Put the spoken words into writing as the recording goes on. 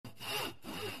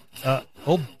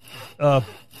Oh,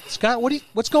 Scott,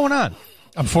 what's going on?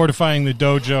 I'm fortifying the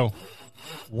dojo.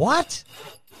 What?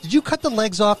 Did you cut the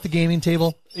legs off the gaming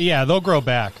table? Yeah, they'll grow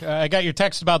back. I got your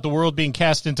text about the world being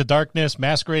cast into darkness,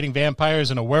 masquerading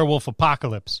vampires, and a werewolf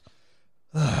apocalypse.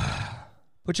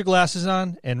 Put your glasses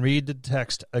on and read the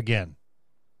text again.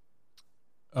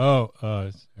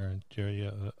 Aaron,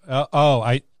 Jerry,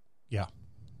 yeah.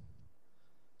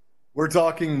 We're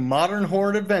talking Modern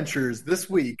Horde Adventures this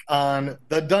week on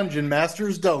the Dungeon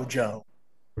Masters Dojo.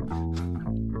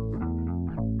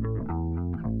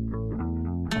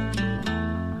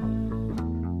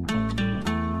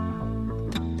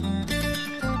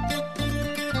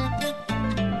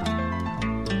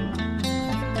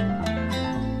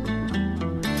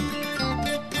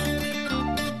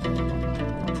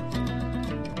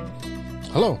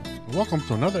 Hello, and welcome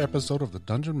to another episode of the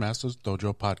Dungeon Masters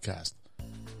Dojo podcast.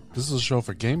 This is a show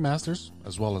for game masters,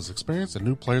 as well as experienced and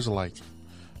new players alike.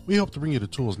 We hope to bring you the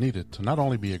tools needed to not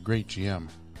only be a great GM,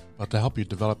 but to help you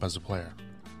develop as a player.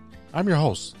 I'm your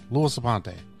host, Louis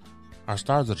Aponte. Our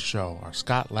stars of the show are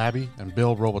Scott Labby and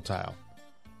Bill Robotile.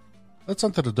 Let's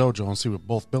enter the dojo and see what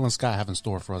both Bill and Scott have in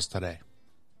store for us today.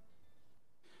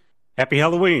 Happy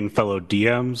Halloween, fellow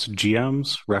DMs,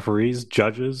 GMs, referees,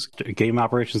 judges, game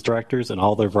operations directors, and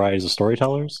all their varieties of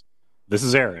storytellers. This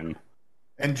is Aaron.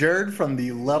 And Jared from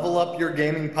the Level Up Your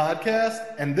Gaming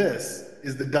podcast, and this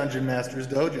is the Dungeon Masters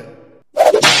Dojo.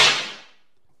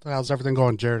 How's everything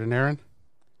going, Jared and Aaron?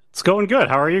 It's going good.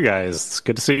 How are you guys? It's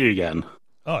good to see you again.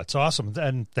 Oh, it's awesome.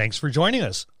 And thanks for joining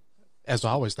us. As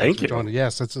always, thanks Thank for you. joining.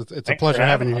 Yes, it's a pleasure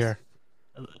having you here.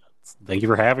 Thank you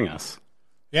for having us.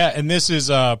 Yeah, and this is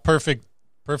a perfect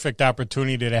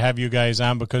opportunity to have you guys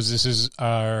on because this is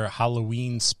our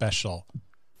Halloween special.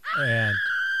 And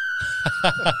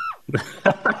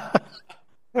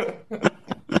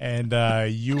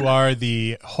you are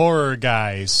the horror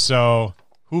guys, so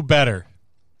who better?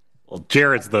 Well,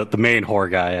 Jared's the main horror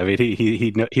guy. I mean,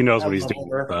 he knows what he's doing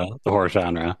with the horror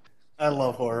genre. I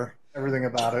love horror. Everything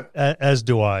about it. As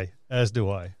do I.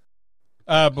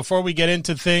 Before we get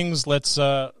into things, let's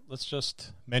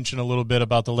just mention a little bit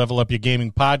about the Level Up Your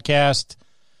Gaming podcast.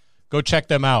 Go check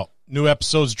them out. New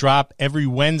episodes drop every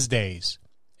Wednesdays.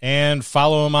 And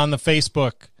follow them on the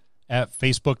Facebook at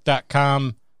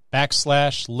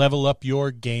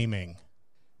facebook.com/levelupyourgaming.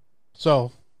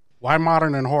 So, why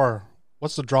modern and horror?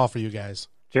 What's the draw for you guys?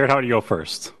 Jared, how do you go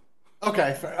first?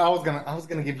 Okay, I was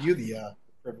gonna give you the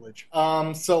privilege.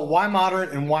 So why modern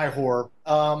and why horror?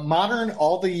 Modern,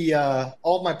 all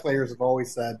of my players have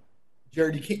always said,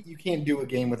 Jared, you can't do a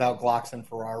game without Glocks and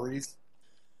Ferraris.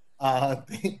 I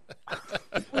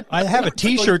have a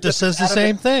T-shirt that says the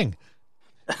same thing.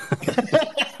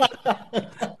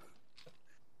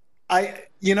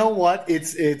 You know what?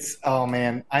 It's oh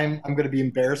man, I'm going to be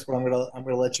embarrassed, but I'm going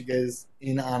to let you guys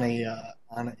in on a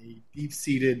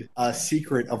deep-seated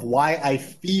secret of why I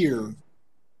fear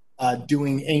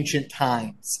doing Ancient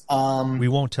Times. We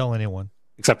won't tell anyone.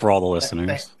 Except for all the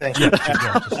listeners. Thank you.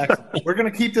 Excellent. We're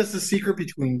going to keep this a secret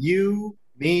between you,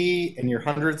 me, and your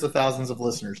hundreds of thousands of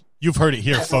listeners. You've heard it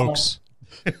here, folks.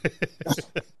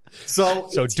 So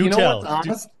do tell.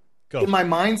 Honest, Go. in my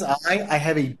mind's eye, I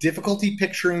have a difficulty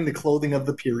picturing the clothing of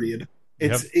the period. You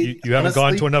haven't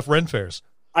gone to enough Ren fairs.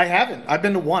 I haven't. I've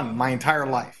been to one my entire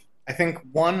life. I think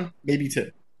one, maybe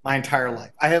two, my entire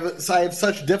life. I have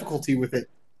such difficulty with it.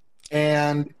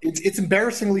 And it's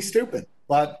embarrassingly stupid,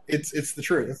 but it's the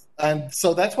truth. And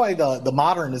so that's why the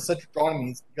modern is such a draw to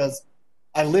me, is because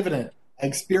I live in it. I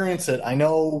experience it. I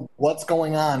know what's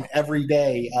going on every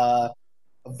day. A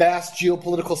vast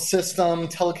geopolitical system,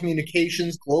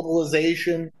 telecommunications,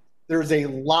 globalization. There's a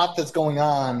lot that's going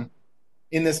on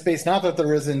in this space. Not that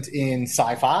there isn't in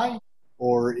sci-fi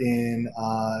or in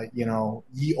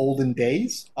ye olden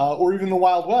days, or even the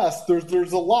Wild West.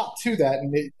 There's a lot to that,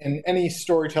 and any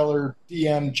storyteller,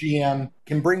 DM, GM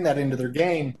can bring that into their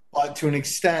game. But to an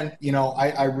extent,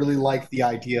 I really like the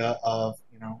idea of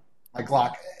my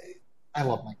Glock. I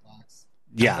love my Glocks.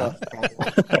 Yeah,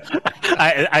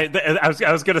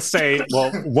 I was gonna say,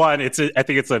 well, one, I think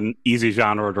it's an easy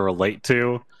genre to relate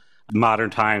to. Modern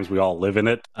times, we all live in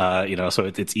it, so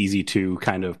it's easy to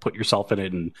kind of put yourself in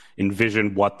it and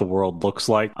envision what the world looks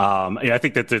like. I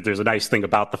think that there's a nice thing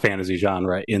about the fantasy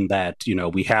genre in that,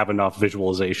 we have enough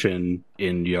visualization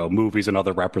in, movies and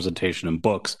other representation in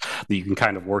books that you can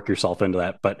kind of work yourself into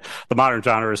that. But the modern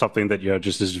genre is something that,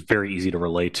 just is very easy to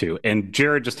relate to. And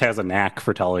Jared just has a knack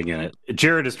for telling in it.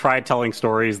 Jared has tried telling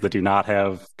stories that do not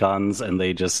have guns, and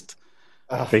they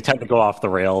tend to go off the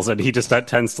rails, and he just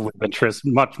tends to lose interest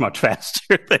much, much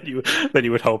faster than you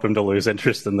would hope him to lose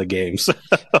interest in the games.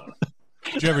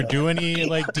 Did you ever do any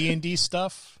like D&D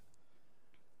stuff?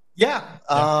 Yeah.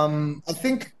 I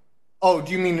think. Oh,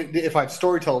 do you mean if I've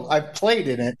storytelled? I've played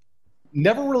in it.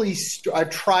 Never really. I've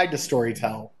tried to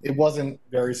storytell. It wasn't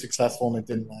very successful, and it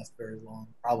didn't last very long.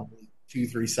 Probably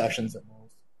 2-3 sessions at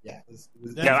most. Yeah.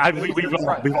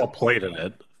 We've all played in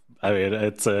it. I mean,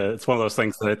 it's one of those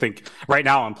things that I think right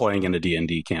now I'm playing in a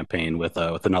D&D campaign with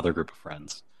another group of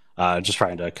friends. Just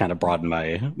trying to kind of broaden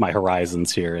my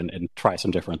horizons here and try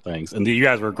some different things. And you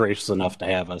guys were gracious enough to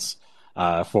have us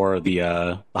for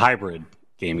the hybrid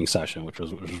gaming session, which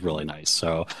was really nice.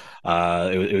 So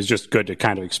it was just good to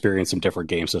kind of experience some different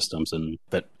game systems and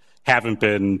that haven't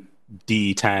been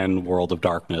D10 World of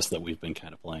Darkness that we've been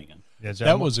kind of playing in. Yeah,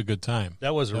 that was a good time.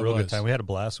 That was a real good time. We had a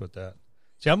blast with that.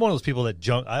 See, I'm one of those people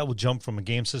that I will jump from a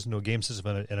game system to a game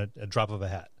system in a drop of a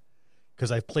hat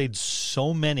because I've played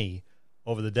so many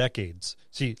over the decades.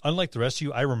 See, unlike the rest of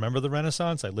you, I remember the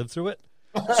Renaissance. I lived through it.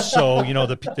 So,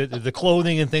 the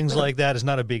clothing and things like that is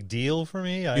not a big deal for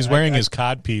me. He's wearing his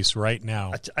codpiece right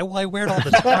now. I wear it all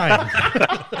the time.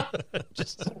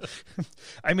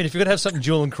 If you're going to have something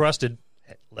jewel encrusted,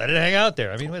 let it hang out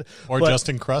there. Just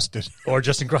encrusted. Or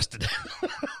just encrusted.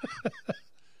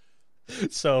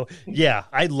 So, yeah,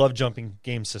 I love jumping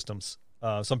game systems.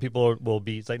 Some people will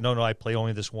be it's like, no, I play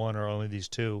only this one or only these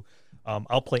two.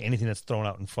 I'll play anything that's thrown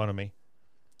out in front of me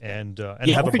and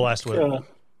have a blast with it.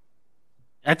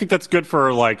 I think that's good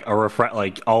for like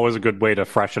always a good way to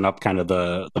freshen up kind of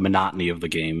the monotony of the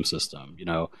game system.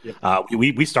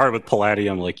 We started with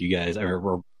Palladium, like you guys. I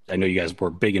know you guys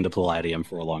were big into Palladium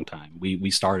for a long time. We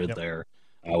started there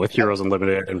with Heroes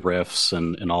Unlimited and Rifts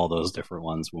and all those different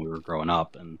ones when we were growing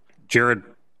up. And Jared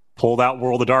pulled out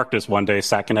World of Darkness one day,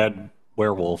 second ed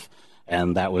Werewolf,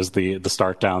 and that was the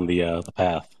start down the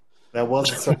path. That was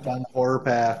the start down the horror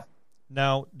path.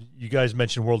 Now, you guys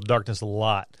mentioned World of Darkness a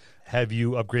lot. Have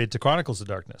you upgraded to Chronicles of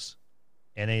Darkness?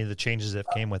 Any of the changes that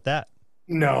came with that?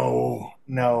 No.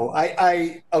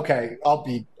 Okay, I'll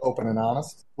be open and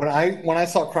honest. When I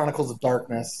saw Chronicles of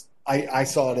Darkness, I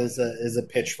saw it as a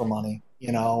pitch for money.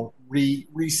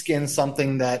 Reskin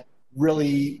something that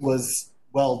really was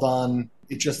well done.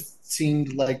 It just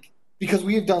seemed like, because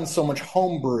we have done so much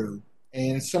homebrew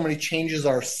and so many changes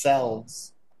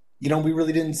ourselves, we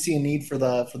really didn't see a need for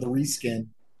the reskin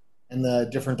and the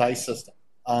different dice system.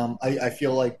 I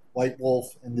feel like White Wolf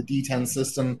and the D10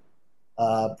 system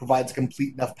provides a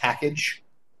complete enough package.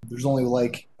 There's only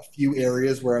like a few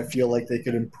areas where I feel like they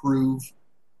could improve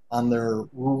on their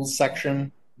rules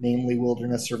section, namely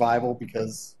wilderness survival,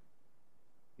 because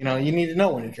you need to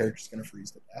know when your character's going to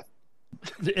freeze to death.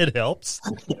 It helps.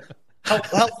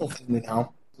 Helpful for me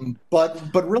now.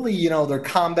 But really, their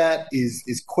combat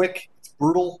is quick, it's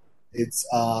brutal, it's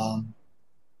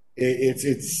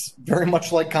very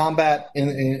much like combat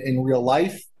in real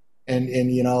life, and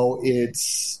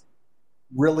it's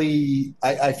really,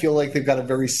 I feel like they've got a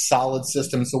very solid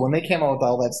system. So when they came out with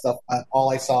all that stuff,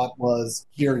 all I saw was,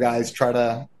 here, guys, try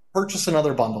to purchase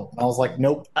another bundle. And I was like,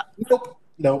 nope.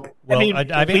 Well,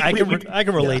 I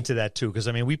can relate to that too,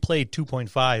 because we played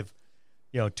 2.5,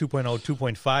 2.0,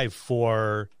 2.5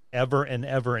 for ever and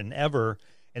ever and ever,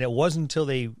 and it wasn't until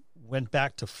they went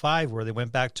back to 5 where they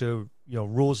went back to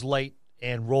rules light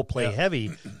and role play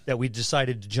heavy that we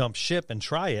decided to jump ship and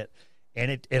try it,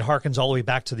 and it harkens all the way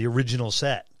back to the original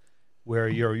set where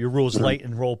your rules light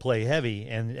and role play heavy,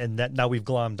 and that now we've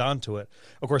glommed onto it.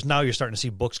 Of course, now you're starting to see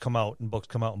books come out and books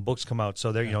come out and books come out,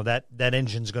 so there that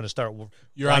engine's going to start.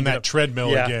 You're on that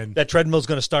treadmill again. That treadmill's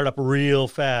going to start up real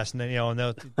fast, and then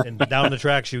and down the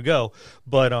tracks you go.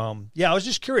 But I was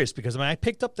just curious because I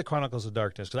picked up the Chronicles of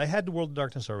Darkness because I had the World of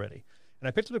Darkness already. And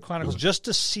I picked up the Chronicles just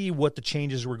to see what the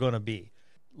changes were going to be.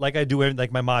 Like I do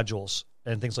like my modules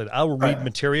and things like that. I'll read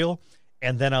material,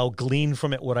 and then I'll glean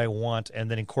from it what I want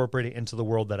and then incorporate it into the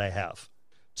world that I have.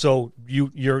 So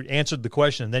you answered the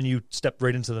question, and then you stepped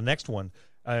right into the next one.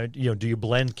 Do you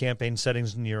blend campaign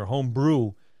settings in your home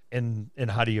brew, and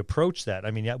how do you approach that?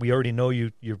 We already know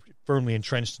you're firmly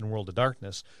entrenched in World of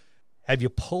Darkness. Have you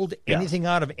pulled anything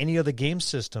out of any of the game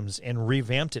systems and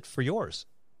revamped it for yours?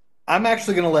 I'm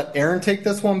actually going to let Aaron take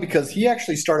this one because he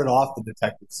actually started off the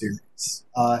detective series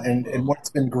and what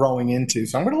it's been growing into.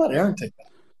 So I'm going to let Aaron take that.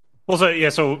 Well,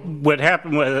 so what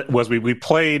happened was we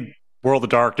played World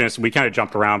of Darkness. We kind of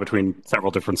jumped around between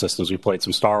several different systems. We played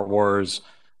some Star Wars.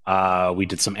 We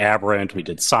did some Aberrant. We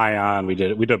did Scion. We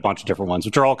did a bunch of different ones,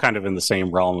 which are all kind of in the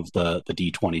same realm of the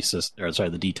D20 system, or sorry,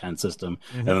 the D10 system,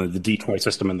 and the D20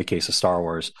 system in the case of Star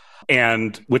Wars.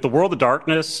 And with the World of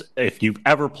Darkness, if you've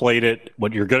ever played it,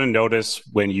 what you're going to notice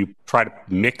when you try to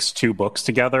mix two books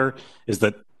together is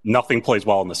that nothing plays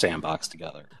well in the sandbox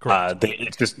together.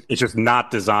 It's just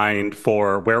not designed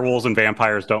for werewolves and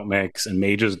vampires don't mix, and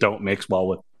mages don't mix well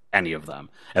with any of them.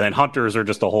 And then hunters are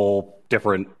just a whole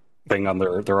different thing on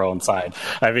their own side.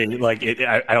 I mean, like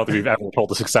I don't think we've ever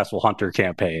told a successful hunter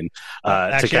campaign.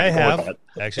 Actually, I have.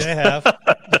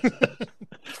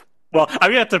 Well, I'm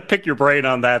gonna have to pick your brain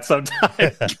on that sometime.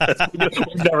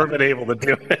 We've never been able to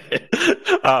do it.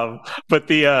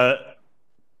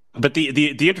 But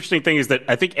the interesting thing is that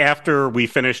I think after we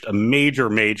finished a major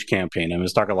mage campaign, and I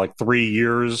was talking like 3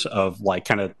 years of like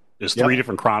kind of there's 3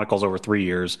 different chronicles over 3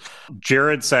 years.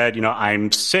 Jared said,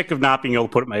 I'm sick of not being able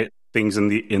to put my things in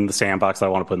the sandbox that I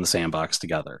want to put in the sandbox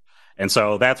together. And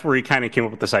so that's where he kind of came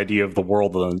up with this idea of the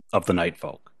world of the Night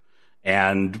Folk.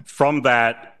 And from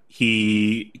that,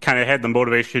 he kind of had the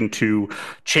motivation to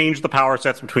change the power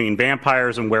sets between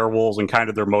vampires and werewolves and kind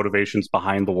of their motivations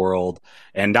behind the world,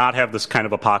 and not have this kind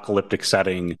of apocalyptic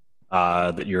setting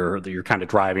that you're kind of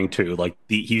driving to. Like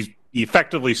he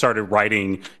effectively started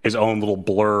writing his own little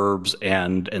blurbs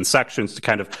and sections to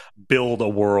kind of build a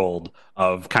world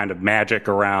of kind of magic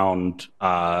around,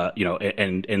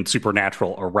 and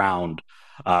supernatural around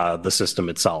the system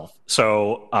itself.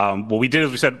 So what we did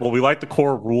is we said, well, we like the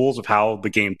core rules of how the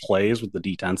game plays with the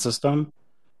D10 system.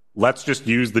 Let's just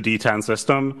use the D10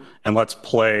 system and let's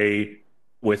play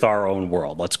with our own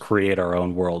world. Let's create our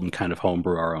own world and kind of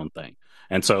homebrew our own thing.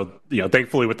 And so,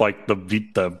 thankfully with like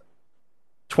the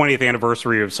 20th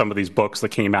anniversary of some of these books that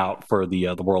came out for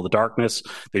the World of Darkness,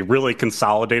 they really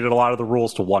consolidated a lot of the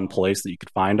rules to one place that you could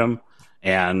find them.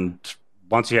 And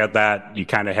once you have that, you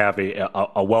kind of have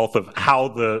a wealth of how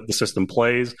the system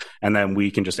plays, and then we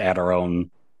can just add our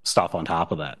own stuff on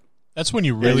top of that. That's when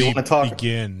you really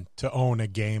begin to own a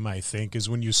game, I think, is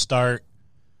when you start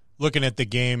looking at the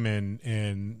game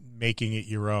and making it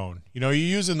your own. You're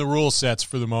using the rule sets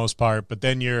for the most part, but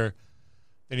then you're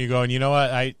going, you know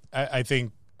what, I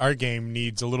think our game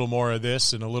needs a little more of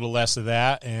this and a little less of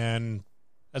that, and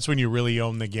that's when you really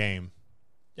own the game.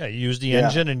 Yeah, you use the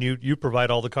engine and you provide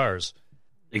all the cars.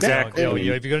 Exactly. If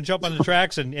you're going to jump on the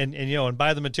tracks and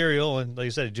buy the material, and like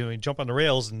you said, jump on the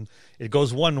rails and it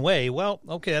goes one way, well,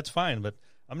 okay, that's fine. But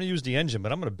I'm going to use the engine,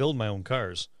 but I'm going to build my own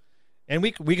cars, and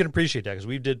we can appreciate that because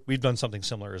we've done something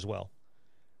similar as well.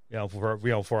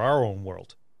 For our own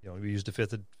world, we used the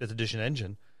fifth edition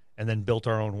engine and then built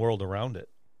our own world around it.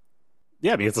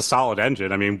 Yeah, I mean, it's a solid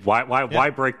engine. I mean, why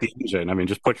break the engine? I mean,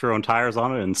 just put your own tires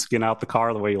on it and skin out the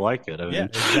car the way you like it. I mean. Yeah,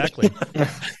 exactly.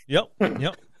 Yep.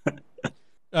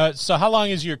 So how long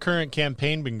has your current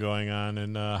campaign been going on,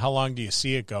 and how long do you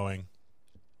see it going?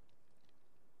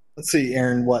 Let's see,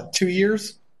 Aaron, 2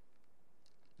 years?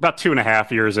 About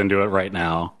 2.5 years into it right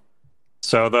now.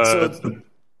 So go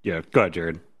ahead,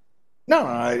 Jared.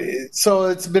 No. So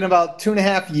it's been about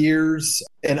 2.5 years,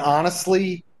 and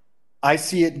honestly, I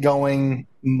see it going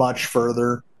much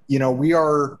further.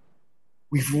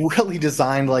 We've really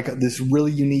designed like this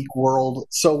really unique world.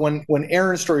 So when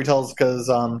Aaron storytells, because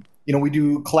we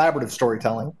do collaborative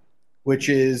storytelling, which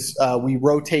is we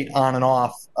rotate on and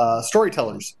off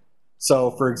storytellers.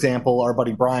 So, for example, our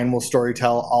buddy Brian will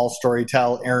storytell, I'll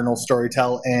storytell, Aaron will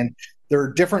storytell, and there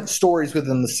are different stories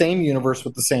within the same universe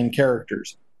with the same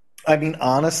characters. I mean,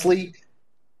 honestly,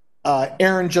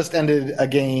 Aaron just ended a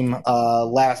game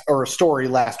a story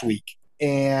last week,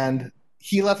 and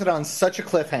he left it on such a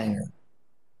cliffhanger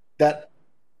that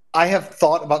I have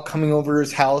thought about coming over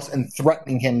his house and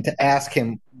threatening him to ask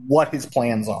him what his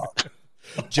plans are.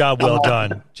 Job well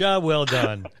done. Job well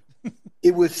done.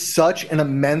 It was such an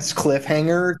immense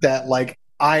cliffhanger that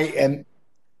I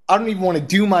don't even want to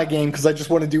do my game because I just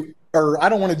want to do, or I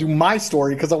don't want to do my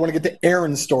story because I want to get to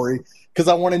Aaron's story because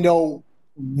I want to know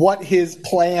what his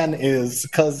plan is,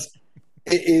 because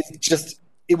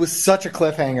it was such a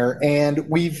cliffhanger, and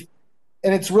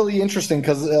it's really interesting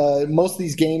because most of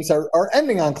these games are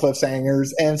ending on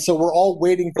cliffhangers, and so we're all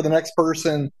waiting for the next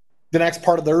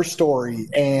part of their story,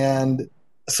 and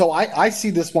so I see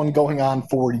this one going on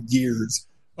for years.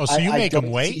 Oh, so you make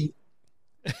them wait?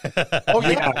 Oh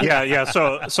yeah, yeah.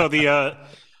 So the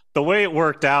way it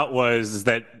worked out was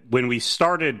that when we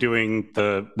started doing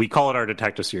we call it our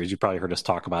detective series. You probably heard us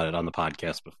talk about it on the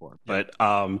podcast before, but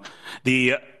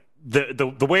the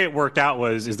way it worked out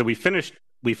is that we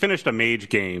finished a mage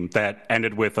game that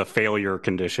ended with a failure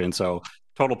condition. So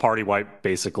total party wipe,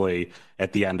 basically,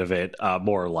 at the end of it,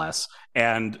 more or less.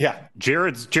 And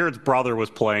Jared's brother was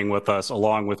playing with us,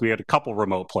 we had a couple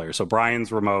remote players. So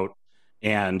Brian's remote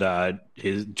and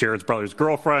Jared's brother's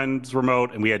girlfriend's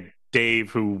remote, and we had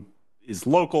Dave, who is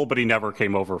local, but he never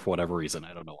came over for whatever reason.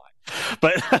 I don't know why.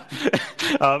 But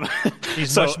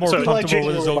he's much more comfortable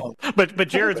with his own. But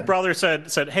Jared's brother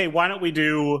said, hey, why don't we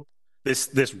do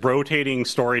this rotating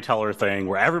storyteller thing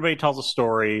where everybody tells a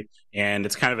story and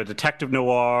it's kind of a detective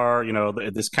noir,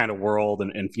 this kind of world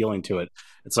and feeling to it.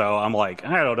 And so I'm like,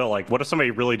 I don't know, like, what if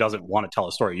somebody really doesn't want to tell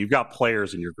a story? You've got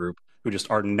players in your group who just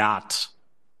are not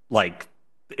like,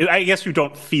 I guess, who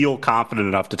don't feel confident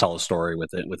enough to tell a story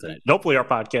within it. And hopefully our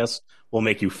podcast will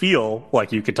make you feel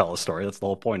like you could tell a story. That's the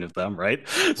whole point of them, right?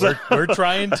 So, we're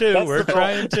trying to. We're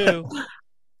trying to.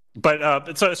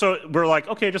 But so we're like,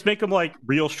 okay, just make them like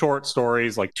real short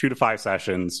stories, like 2 to 5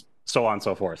 sessions, so on and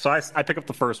so forth. So I pick up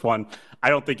the first one. I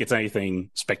don't think it's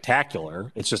anything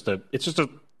spectacular. It's just a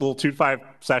little 2 to 5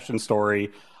 session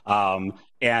story.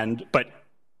 But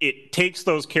it takes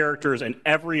those characters, and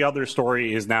every other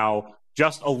story is now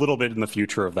just a little bit in the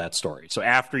future of that story. So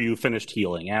after you finished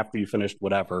healing, after you finished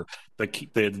whatever, the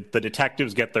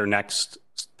detectives get their next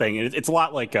thing. It's a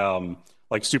lot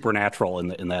like Supernatural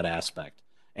in that aspect.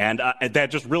 And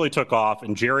that just really took off.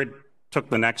 And Jared took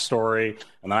the next story,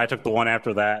 and then I took the one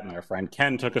after that, and then our friend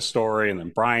Ken took a story, and then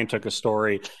Brian took a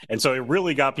story. And so it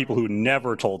really got people who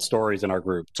never told stories in our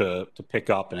group to pick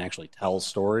up and actually tell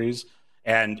stories.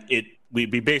 And we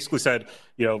basically said,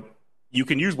 you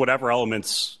can use whatever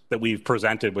elements that we've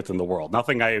presented within the world.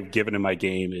 Nothing I have given in my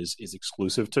game is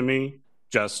exclusive to me.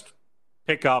 Just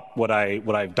pick up what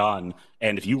I've done,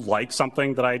 and if you like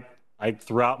something that I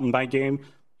threw out in my game,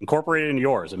 incorporate it in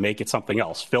yours and make it something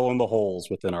else. Fill in the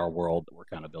holes within our world that we're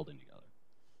kind of building together.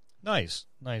 Nice.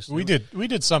 We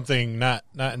did something not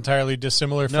entirely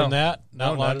dissimilar from that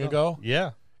not long ago.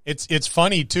 Yeah. It's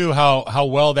funny too how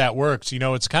well that works.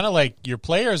 It's kind of like your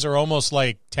players are almost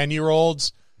like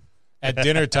 10-year-olds at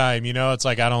dinner time. It's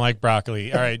like, I don't like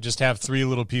broccoli. All right, just have 3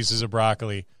 little pieces of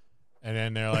broccoli. And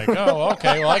then they're like, oh,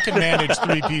 okay, well, I can manage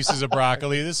 3 pieces of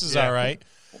broccoli. This is all right.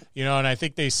 And I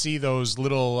think they see those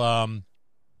little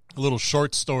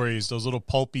short stories, those little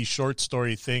pulpy short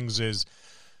story things is,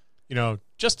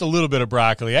 just a little bit of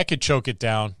broccoli. I could choke it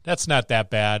down. That's not that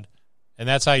bad. And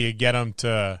that's how you get them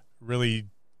to really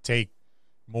take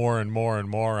more and more and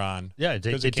more on. Yeah,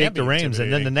 they take the reins,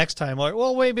 and then the next time, like,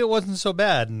 well, maybe it wasn't so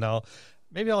bad. And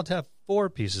maybe I'll have 4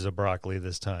 pieces of broccoli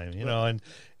this time,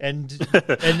 and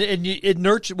it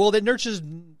nurtures. Well, it nurtures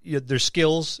their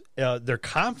skills, their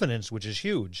confidence, which is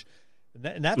huge.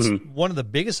 And that's one of the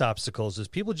biggest obstacles is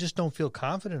people just don't feel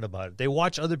confident about it. They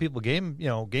watch other people game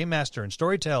master and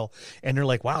storytell, and they're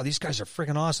like, wow, these guys are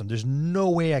freaking awesome. There's no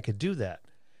way I could do that.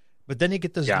 But then you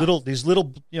get these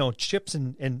little chips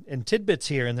and tidbits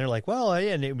here, and they're like, well,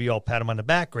 and we all pat them on the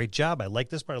back. Great job. I like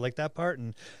this part. I like that part.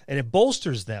 And it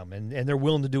bolsters them, and they're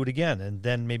willing to do it again, and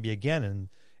then maybe again,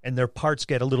 and their parts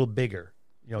get a little bigger.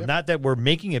 Not that we're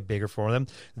making it bigger for them.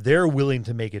 They're willing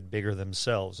to make it bigger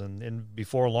themselves. And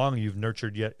before long, you've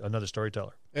nurtured yet another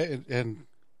storyteller. And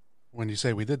when you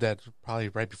say we did that, probably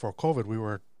right before COVID, we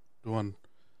were doing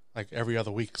like every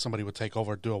other week, somebody would take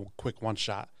over, do a quick one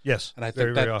shot. Yes. And I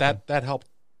think that helped,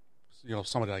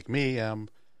 somebody like me, a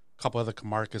couple other,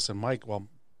 Marcus and Mike. Well,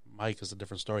 Mike is a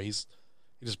different story. He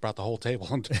just brought the whole table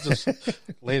and just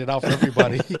laid it out for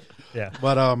everybody. Yeah.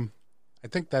 But I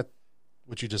think that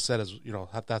what you just said is,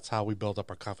 that's how we build up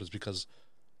our confidence, because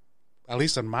at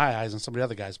least in my eyes and some of the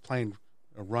other guys playing,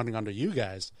 running under you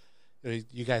guys,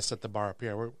 you guys set the bar up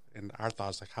here. And our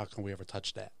thoughts, like, how can we ever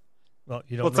touch that? Well,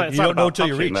 you don't know until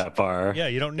you reach that bar. Yeah,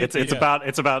 you don't need it's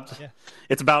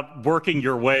about working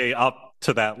your way up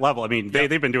to that level. I mean,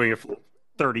 they've been doing it for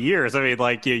 30 years. I mean,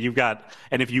 like, you've got,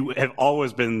 and if you have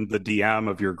always been the DM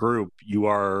of your group, you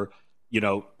are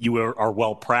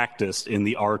well practiced in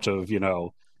the art of,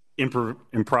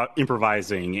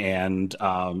 improvising and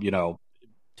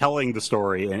telling the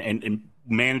story and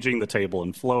managing the table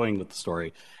and flowing with the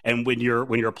story. And when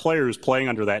you're a player who's playing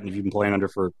under that, and if you've been playing under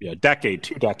for a decade,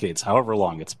 2 decades, however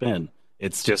long it's been,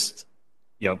 it's just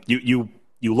you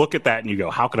look at that and you go,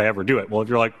 how could I ever do it? Well, if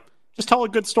you're like, just tell a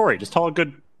good story, just tell a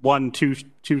good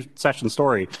 1-2 session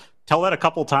story, tell that a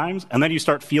couple times, and then you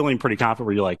start feeling pretty confident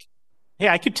where you're like, hey,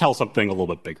 I could tell something a little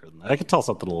bit bigger than that. I could tell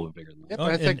something a little bit bigger than that. Yeah,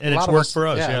 but I think and it's worked for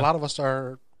us. Yeah, a lot of us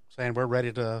are saying we're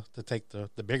ready to take the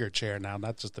bigger chair now,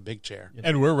 not just the big chair.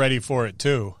 And we're ready for it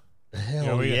too.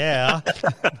 Hell yeah.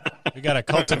 We got to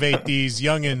cultivate these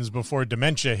youngins before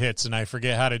dementia hits and I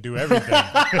forget how to do everything.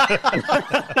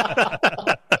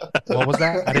 What was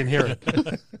that? I didn't hear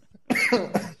it.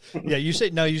 Yeah, you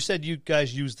said you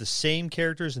guys use the same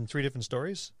characters in 3 different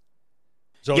stories?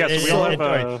 So, yes, we all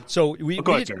have. So we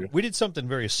did something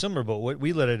very similar, but what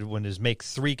we let it do is make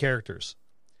 3 characters,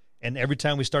 and every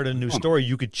time we started a new story,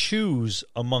 you could choose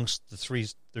amongst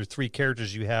the 3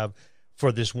 characters you have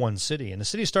for this one city. And the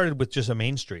city started with just a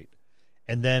main street,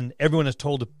 And then everyone has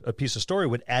told a piece of story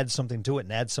would add something to it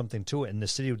and add something to it. And the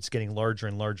city was getting larger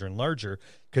and larger and larger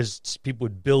because people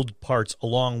would build parts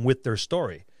along with their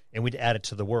story, and we'd add it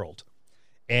to the world.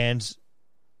 And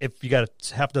if you got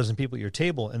a half dozen people at your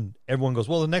table and everyone goes,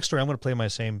 well, the next story I'm going to play my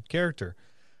same character,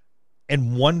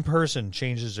 and one person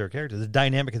changes their character, the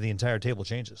dynamic of the entire table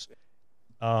changes.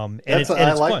 And it's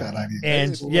I like fun. that idea.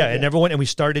 And and we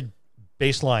started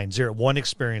baseline, 1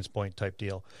 experience point type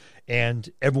deal. And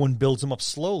everyone builds them up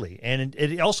slowly. And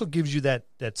it also gives you that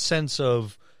sense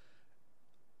of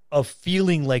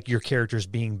feeling like your character is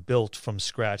being built from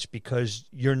scratch because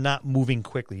you're not moving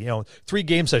quickly. 3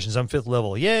 game sessions, I'm 5th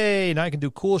level. Yay, now I can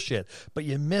do cool shit. But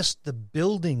you missed the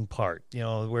building part,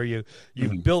 where you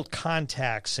built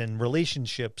contacts and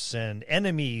relationships and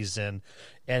enemies. And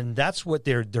that's what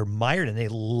they're mired in. They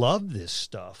love this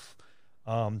stuff.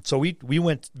 So we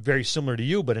went very similar to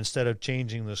you, but instead of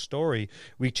changing the story,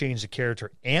 we changed the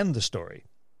character and the story.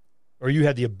 Or you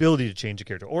had the ability to change a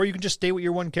character. Or you can just stay with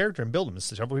your one character and build them.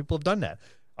 Several people have done that.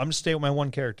 I'm going to stay with my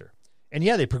one character. And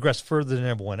yeah, they progress further than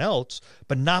everyone else,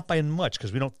 but not by much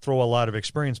because we don't throw a lot of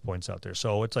experience points out there.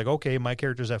 So it's like, okay, my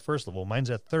character's at 1st level, mine's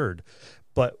at 3rd.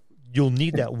 But you'll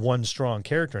need that one strong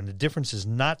character. And the difference is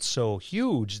not so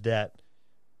huge that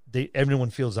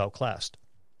everyone feels outclassed.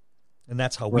 And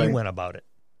that's how we went about it.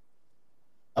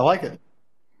 I like it.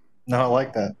 No, I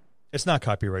like that. It's not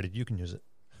copyrighted. You can use it.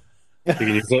 You can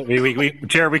use it.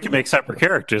 Jared, we can make separate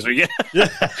characters. And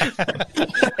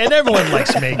everyone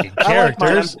likes making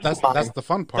characters. That's the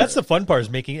fun part. That's the fun part is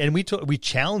making. And we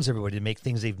challenge everybody to make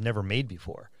things they've never made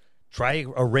before. Try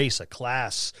a race, a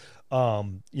class, a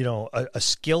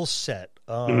skill set,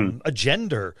 a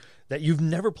gender that you've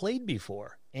never played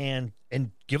before, and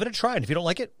give it a try. And if you don't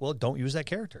like it, well, don't use that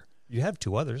character. You have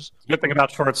 2 others. The good thing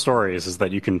about short stories is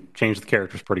that you can change the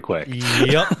characters pretty quick.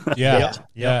 Yep.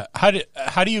 Yeah. How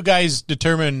do you guys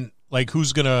determine like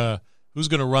who's gonna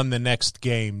run the next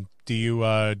game? Do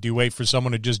you wait for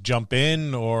someone to just jump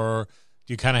in, or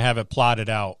do you kind of have it plotted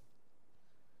out?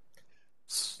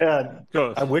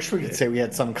 I wish we could say we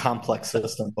had some complex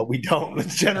system, but we don't.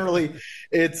 Generally,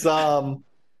 it's Aaron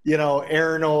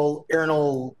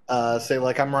will say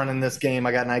like, I'm running this game.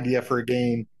 I got an idea for a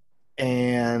game.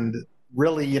 And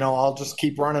really, I'll just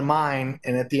keep running mine.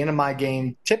 And at the end of my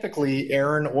game, typically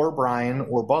Aaron or Brian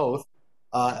or both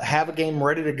have a game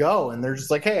ready to go. And they're just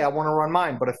like, hey, I want to run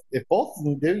mine. But if both of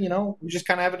them do, we just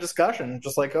kind of have a discussion.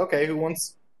 Just like, okay, who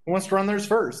wants to run theirs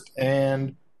first?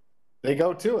 And they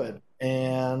go to it.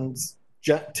 And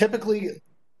typically,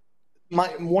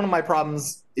 one of my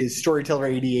problems is storyteller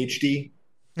ADHD.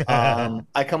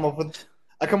 I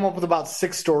come up with about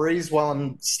 6 stories while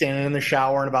I'm standing in the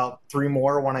shower and about 3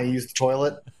 more when I use the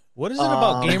toilet. What is it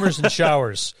about gamers and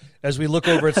showers? As we look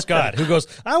over at Scott, who goes,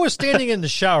 I was standing in the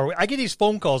shower. I get these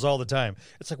phone calls all the time.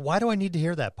 It's like, why do I need to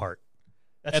hear that part?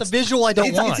 That's a visual I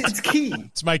don't want. It's key.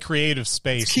 It's my creative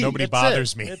space. Nobody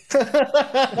bothers me.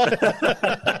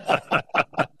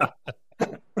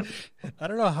 I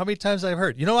don't know how many times I've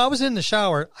heard, I was in the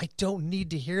shower. I don't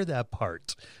need to hear that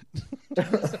part.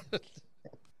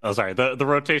 Oh, sorry. The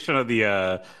rotation of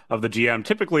the GM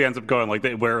typically ends up going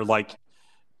where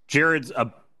Jared's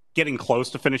getting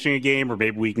close to finishing a game, or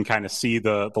maybe we can kind of see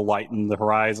the light in the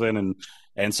horizon,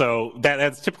 and so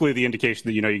that's typically the indication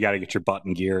that you got to get your butt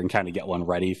in gear and kind of get one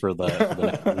ready for the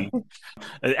next week.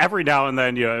 Every now and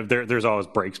then, there's always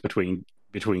breaks between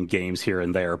games here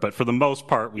and there, but for the most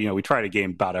part, we try to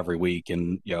game about every week,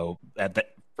 and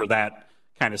for that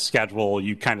kind of schedule,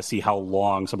 you kind of see how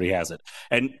long somebody has it.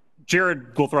 And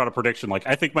Jared will throw out a prediction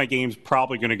I think my game's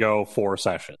probably going to go 4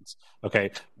 sessions.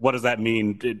 Okay, what does that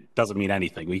mean? It doesn't mean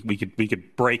anything. We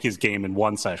could break his game in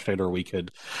 1 session, or we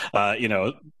could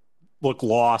look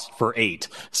lost for 8.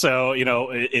 So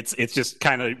it's just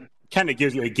kind of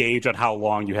gives you a gauge on how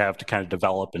long you have to kind of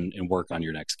develop and work on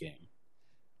your next game.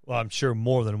 Well, I'm sure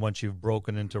more than once you've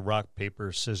broken into rock,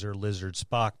 paper, scissors, lizard,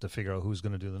 Spock to figure out who's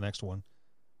going to do the next one.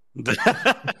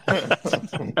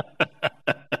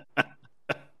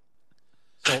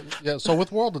 So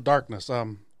with World of Darkness,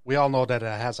 we all know that it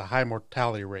has a high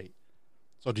mortality rate.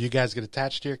 So do you guys get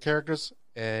attached to your characters?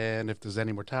 And if there's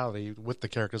any mortality with the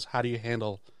characters, how do you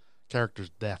handle characters'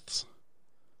 deaths?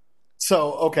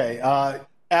 So, okay,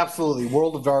 absolutely.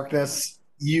 World of Darkness,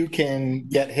 you can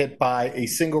get hit by a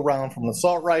single round from an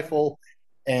assault rifle,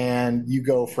 and you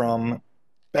go from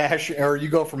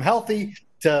healthy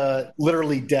to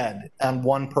literally dead on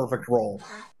one perfect roll.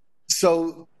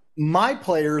 So my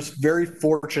players, very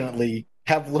fortunately,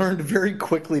 have learned very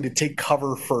quickly to take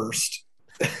cover first,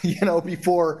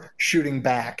 before shooting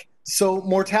back. So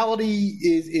mortality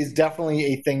is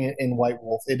definitely a thing in White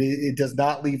Wolf. It does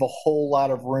not leave a whole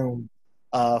lot of room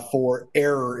for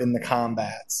error in the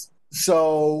combats.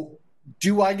 So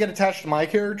do I get attached to my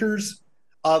characters?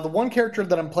 The one character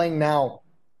that I'm playing now,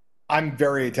 I'm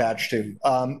very attached to,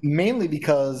 mainly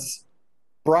because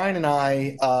Brian and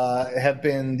I have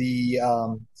been the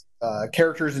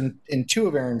characters in two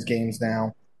of Aaron's games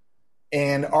now,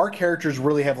 and our characters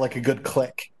really have like a good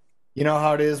click. You know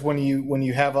how it is when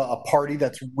you have a party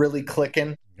that's really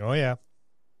clicking. Oh yeah,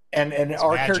 and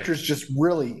our magic. Characters just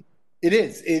really, it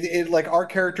is like our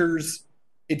characters.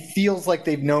 It feels like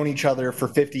they've known each other for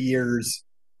 50 years.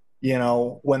 You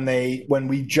know, when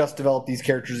we just developed these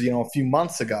characters, you know, a few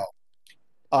months ago,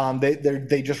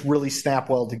 they just really snap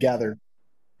well together.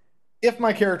 If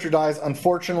my character dies,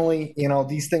 unfortunately, you know,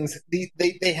 these things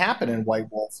they happen in White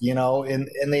Wolf, you know, and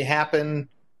they happen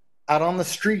out on the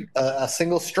street. A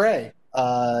single stray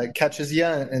catches you,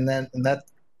 and that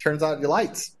turns out your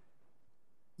lights.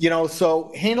 You know,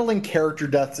 so handling character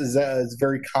deaths is a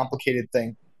very complicated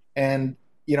thing, and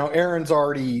you know, Aaron's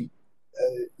already,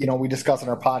 you know, we discuss in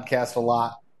our podcast a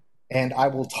lot, and I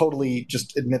will totally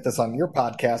just admit this on your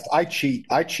podcast. I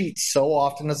cheat so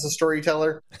often as a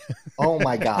storyteller. Oh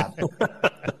my God.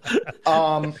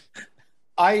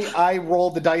 I roll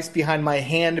the dice behind my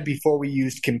hand before we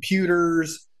used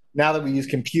computers. Now that we use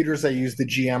computers, I use the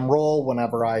GM roll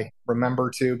whenever I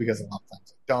remember to, because a lot of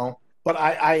times I don't. But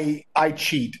I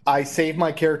cheat. I save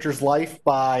my character's life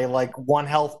by like 1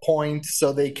 health point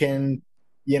so they can,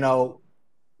 you know,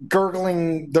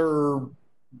 gurgling their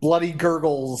bloody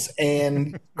gurgles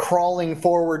and crawling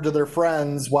forward to their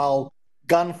friends while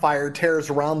gunfire tears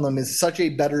around them is such a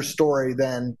better story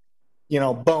than, you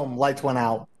know, boom, lights went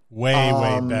out. Way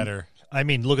better. I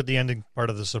mean, look at the ending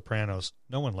part of The Sopranos.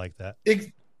 No one liked that.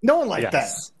 No one liked that.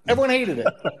 Everyone hated it.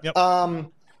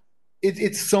 Yep.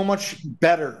 It's so much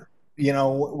better, you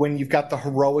know, when you've got the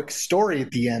heroic story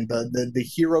at the end. The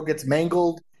hero gets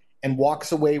mangled and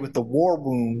walks away with the war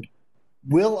wound.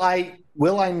 Will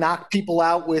I knock people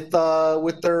out with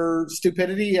their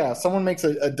stupidity? Yeah, someone makes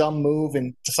a dumb move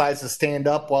and decides to stand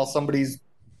up while somebody's,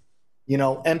 you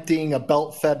know, emptying a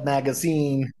belt-fed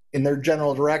magazine in their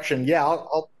general direction. Yeah,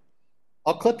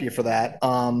 I'll clip you for that.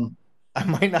 I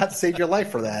might not save your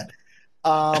life for that.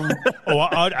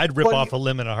 I'd rip off a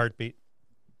limb in a heartbeat.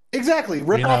 Exactly,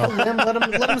 rip off a limb.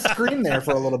 Let him scream there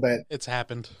for a little bit. It's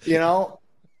happened, you know.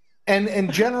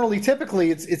 And generally,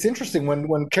 typically, it's interesting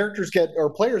when characters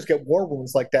players get war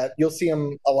wounds like that. You'll see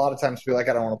them a lot of times be like,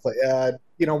 I don't want to play.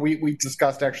 You know, we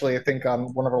discussed actually, I think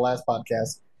on one of our last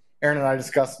podcasts, Aaron and I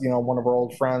discussed, you know, one of our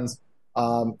old friends.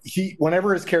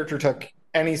 Whenever his character took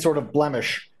any sort of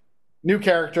blemish, new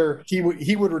character, he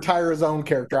would retire his own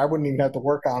character. I wouldn't even have to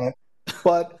work on it.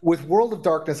 But with World of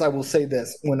Darkness, I will say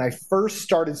this: when I first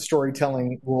started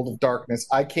storytelling World of Darkness,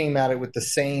 I came at it with the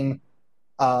same.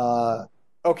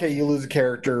 Okay, you lose a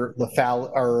character,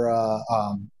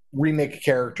 remake a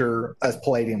character as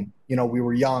Palladium. You know, we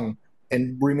were young,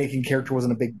 and remaking character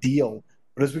wasn't a big deal.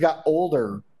 But as we got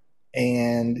older,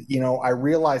 and you know, I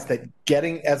realized that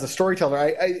as a storyteller,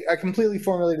 I completely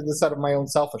formulated this out of my own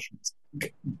selfishness.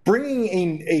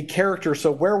 Bringing a character,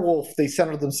 so werewolf, they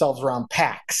center themselves around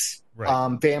packs,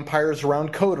 right. Vampires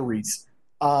around coteries,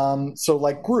 so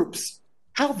like groups.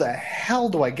 How the hell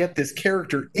do I get this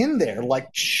character in there? Like,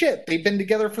 shit, they've been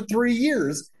together for 3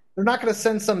 years. They're not going to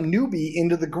send some newbie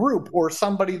into the group or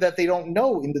somebody that they don't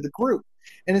know into the group.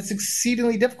 And it's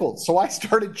exceedingly difficult. So I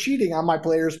started cheating on my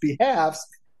players' behalves,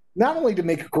 not only to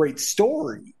make a great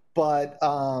story, but,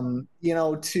 you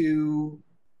know, to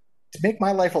make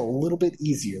my life a little bit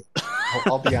easier.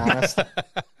 I'll be honest.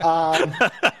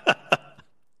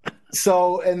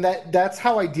 So, and that's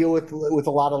how I deal with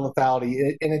a lot of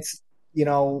lethality. And it's, you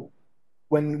know,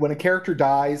 when a character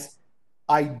dies,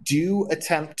 I do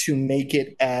attempt to make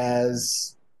it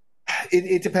as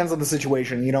it depends on the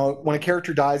situation. You know, when a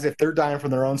character dies, if they're dying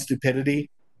from their own stupidity,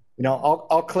 you know,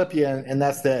 I'll clip you and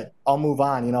that's it. I'll move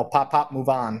on. You know, pop, move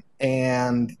on.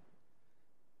 And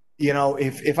you know,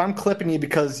 if I'm clipping you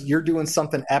because you're doing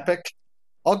something epic,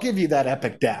 I'll give you that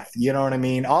epic death. You know what I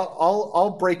mean?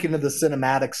 I'll break into the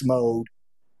cinematics mode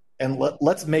and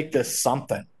let's make this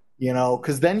something. You know,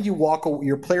 because then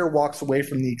your player walks away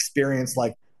from the experience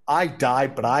like, I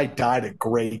died, but I died a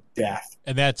great death.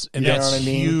 And that's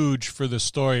huge for the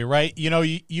story, right? You know,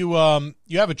 you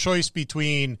have a choice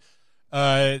between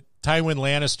Tywin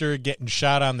Lannister getting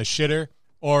shot on the shitter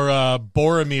or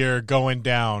Boromir going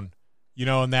down, you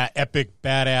know, in that epic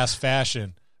badass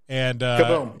fashion. And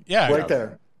kaboom, yeah, right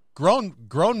there.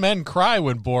 Grown men cry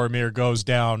when Boromir goes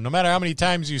down, no matter how many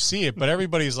times you see it. But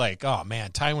everybody's like, "Oh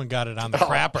man, Tywin got it on the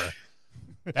crapper.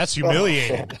 That's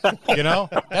humiliating." You know,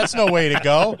 that's no way to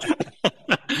go.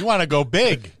 You want to go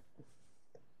big.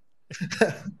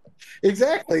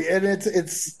 Exactly, and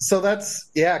it's so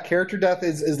that's character death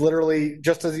is literally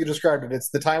just as you described it. It's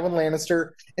the Tywin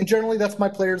Lannister, and generally that's my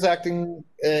players acting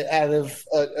out of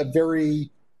a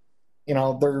very,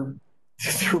 they're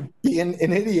being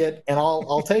an idiot, and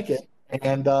I'll take it.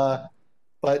 And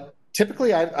but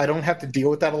typically I don't have to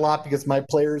deal with that a lot because my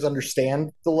players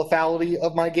understand the lethality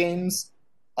of my games.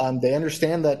 They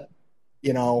understand that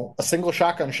a single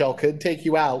shotgun shell could take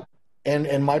you out.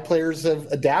 And my players have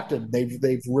adapted.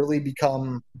 They've really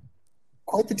become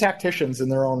quite the tacticians in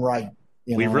their own right.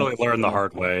 We really learned the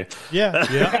hard way. Yeah,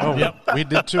 yeah, We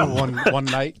did too one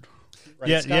night.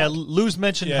 Right, yeah. Lou's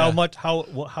mentioned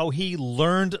how he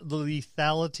learned the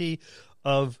lethality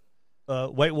of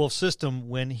White Wolf system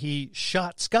when he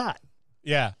shot Scott.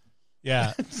 Yeah.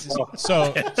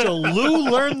 So Lou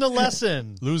learned the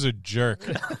lesson. Lou's a jerk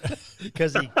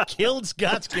because he killed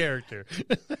Scott's character.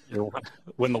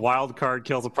 When the wild card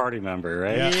kills a party member,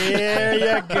 right? There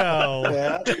you go.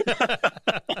 Yeah.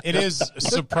 It is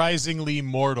surprisingly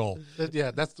mortal.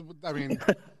 Yeah, there's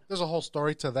a whole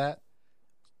story to that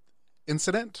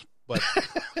incident, but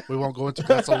we won't go into.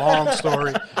 That's a long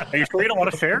story. Are you sure you don't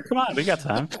want to share? Come on, we got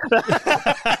time.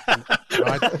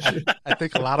 I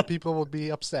think a lot of people would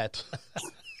be upset.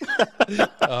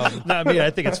 Not me.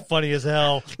 I think it's funny as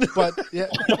hell. But yeah,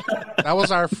 that was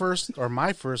my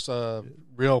first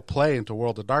real play into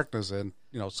World of Darkness, and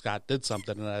Scott did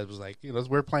something, and I was like,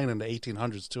 we're playing in the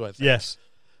 1800s too, I think. Yes.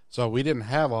 So we didn't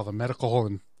have all the medical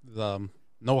and the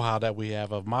know-how that we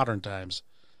have of modern times.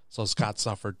 So Scott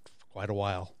suffered for quite a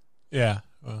while. Yeah.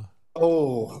 Well,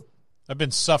 Oh. I've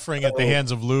been suffering at the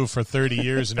hands of Lou for 30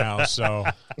 years now, so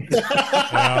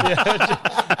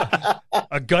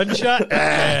a gunshot? Is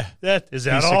that piece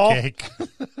all? of cake.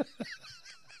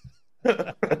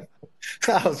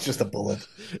 That was just a bullet.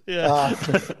 Yeah.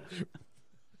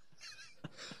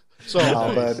 So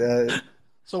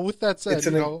with that said,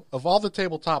 of all the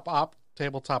tabletop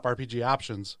RPG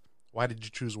options, why did you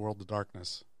choose World of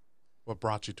Darkness? What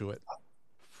brought you to it?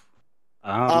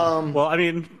 Well, I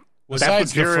mean,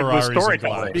 besides the Ferraris and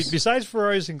Glocks. Besides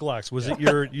Ferraris and Glocks, was it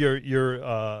your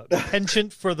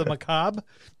penchant for the macabre?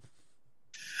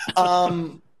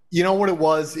 You know what it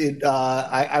was?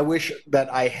 I wish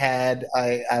that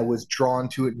I was drawn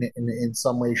to it in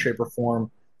some way, shape, or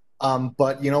form.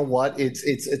 But you know what?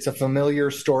 It's a familiar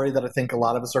story that I think a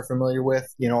lot of us are familiar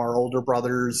with. Our older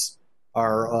brothers,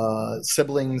 our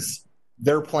siblings,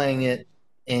 they're playing it,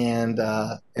 and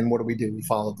what do? We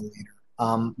follow the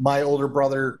leader. My older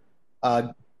brother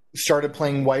started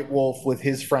playing White Wolf with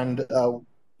his friend,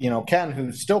 Ken,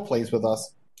 who still plays with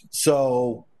us.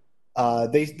 So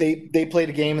they played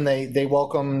a game, and they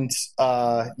welcomed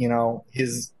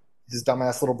his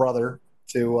dumbass little brother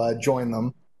to join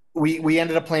them. We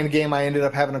ended up playing a game. I ended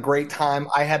up having a great time.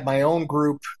 I had my own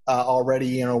group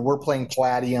already. We're playing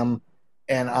Palladium,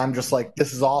 and I'm just like,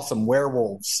 this is awesome.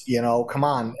 Werewolves, come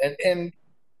on. And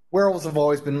werewolves have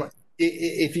always been.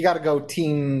 If you got to go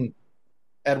Team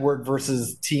Edward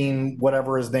versus Team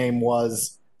whatever his name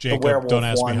was, Jacob, the werewolf don't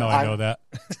ask one. me how I know that.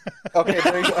 Okay,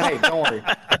 there you go. Hey, don't worry.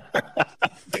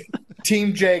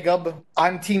 Team Jacob.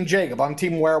 I'm Team Jacob. I'm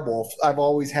Team Werewolf. I've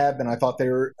always have been. I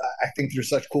think they're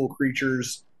such cool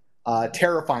creatures.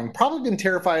 Terrifying. Probably been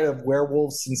terrified of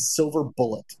werewolves since Silver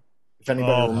Bullet. If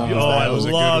anybody remembers that. That was a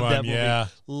good one. That movie. Yeah.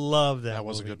 Love that. That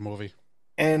was a good movie.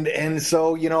 And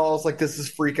so, I was like, this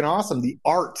is freaking awesome. The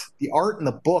art in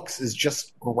the books is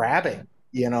just grabbing,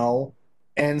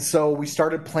 And so we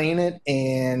started playing it,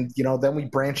 and, then we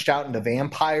branched out into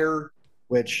Vampire,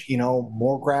 which,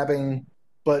 more grabbing.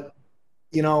 But,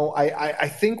 I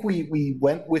think we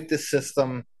went with this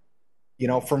system,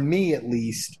 for me at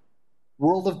least,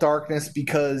 World of Darkness,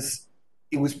 because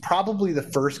it was probably the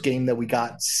first game that we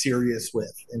got serious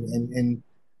with and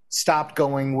stopped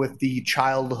going with the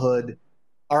childhood.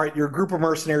 All right, you're a group of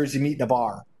mercenaries you meet in a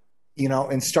bar,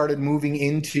 and started moving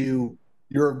into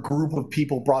you're a group of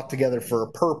people brought together for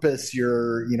a purpose,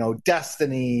 your,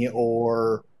 destiny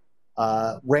or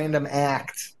random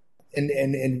act.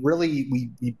 And really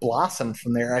we blossomed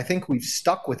from there. I think we've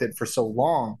stuck with it for so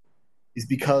long is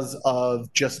because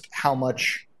of just how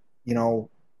much,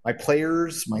 my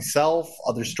players, myself,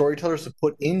 other storytellers have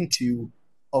put into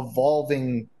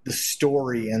evolving the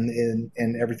story and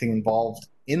everything involved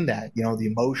in that, the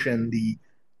emotion, the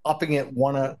upping it,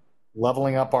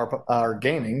 leveling up our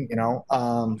gaming,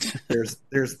 there's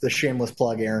the shameless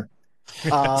plug, Aaron.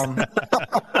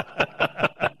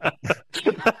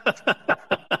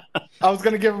 I was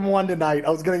going to give him one tonight. I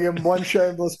was going to give him one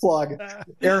shameless plug.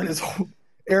 Aaron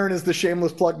is the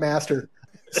shameless plug master.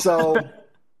 So,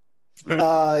 we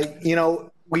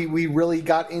really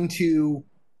got into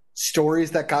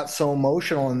stories that got so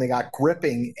emotional and they got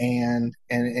gripping, and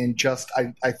just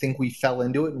I think we fell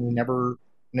into it and we never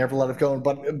let it go.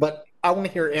 But I want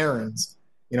to hear Aaron's.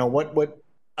 What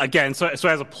again? So as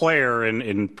a player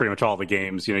in pretty much all the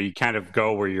games, you kind of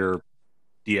go where your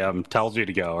DM tells you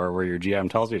to go, or where your GM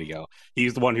tells you to go.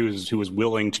 He's the one who was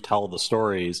willing to tell the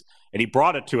stories, and he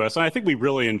brought it to us. And I think we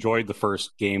really enjoyed the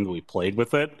first game that we played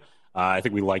with it. I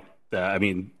think we liked. I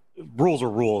mean, rules are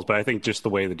rules, but I think just the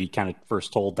way that he kind of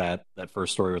first told that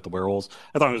first story with the werewolves,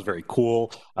 I thought it was very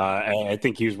cool. I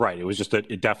think he was right. It was just a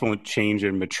definite change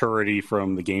in maturity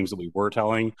from the games that we were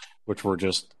telling, which were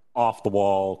just off the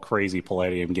wall, crazy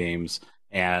Palladium games.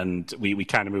 And we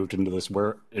kind of moved into this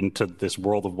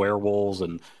world of werewolves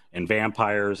and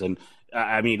vampires. And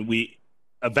I mean, it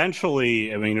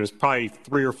was probably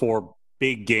 3 or 4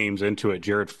 big games into it.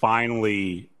 Jared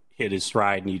finally hit his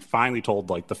stride, and he finally told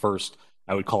like the first,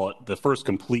 I would call it the first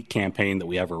complete campaign that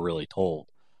we ever really told.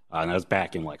 And that was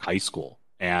back in like high school.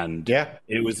 And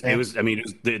it was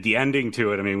the ending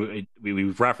to it. I mean,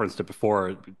 we've referenced it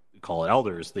before. We call it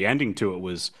Elders. The ending to it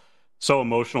was so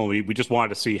emotional. We just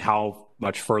wanted to see how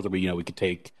much further we could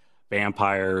take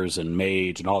vampires and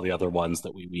mage and all the other ones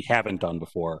that we haven't done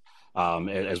before,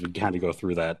 as we kind of go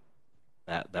through that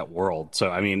world. So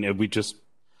I mean, we just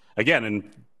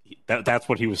and that's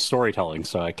what he was storytelling.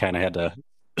 So I kind of had to.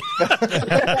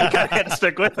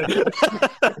 Stick with it.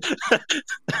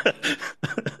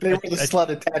 They were the slut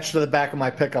attached to the back of my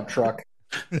pickup truck.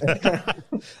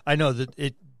 I know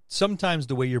that sometimes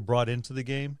the way you're brought into the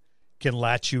game can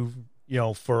latch you,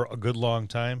 for a good long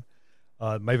time.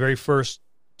 My very first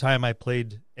time I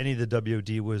played any of the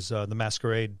WOD was the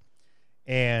Masquerade,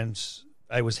 and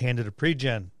I was handed a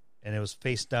pre-gen, and it was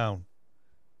face down.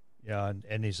 Yeah,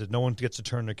 and he said no one gets to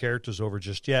turn their characters over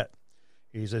just yet.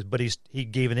 He says, but he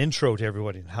gave an intro to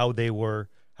everybody and how they were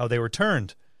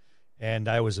turned, and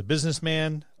I was a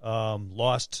businessman,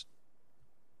 lost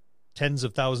tens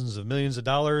of thousands of millions of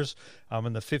dollars. I'm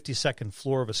on the 52nd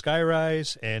floor of a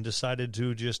skyrise, and decided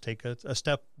to just take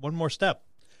one more step.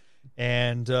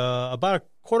 And about a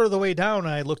quarter of the way down,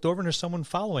 I looked over and there's someone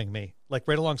following me, like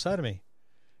right alongside of me.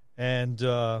 And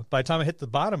by the time I hit the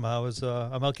bottom, I'm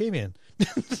Malkavian.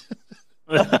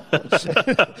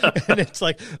 And it's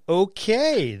like,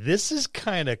 okay, this is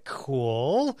kind of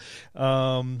cool.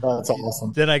 That's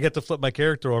awesome. Then I get to flip my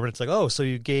character over, and it's like, oh, so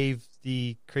you gave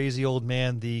the crazy old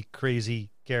man the crazy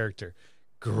character.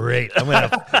 Great. I'm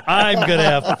gonna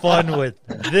have fun with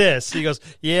this. He goes,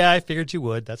 yeah, I figured you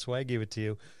would. That's why I gave it to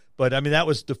you. But I mean, that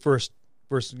was the first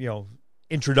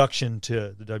introduction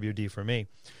to the WD for me,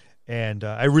 and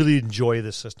I really enjoy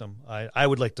this system. I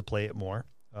would like to play it more.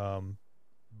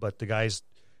 But the guys,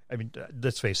 I mean,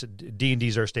 let's face it,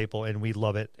 D&D's our staple, and we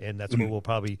love it, and that's what we'll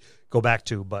probably go back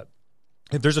to. But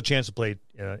if there's a chance to play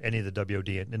any of the WOD,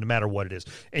 and no matter what it is,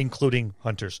 including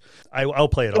Hunters, I'll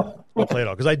play it all. I'll play it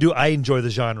all because I enjoy the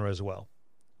genre as well.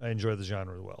 For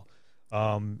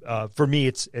me,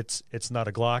 it's not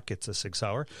a Glock, it's a Sig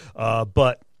Sauer.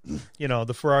 But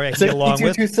the Ferrari I can get along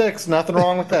with. 6226, nothing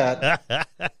wrong with that.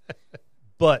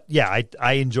 But yeah,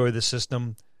 I enjoy the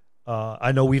system.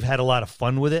 I know we've had a lot of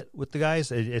fun with it with the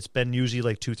guys. It's been usually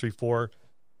like 2, 3, 4,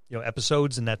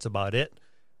 episodes, and that's about it.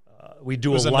 We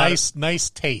do a lot. Nice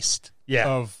taste.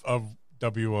 Of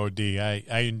WOD.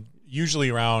 I usually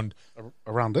around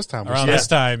this time. This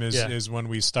time is when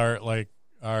we start like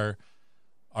our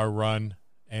run,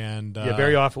 and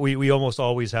very often we almost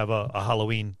always have a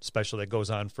Halloween special that goes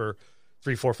on for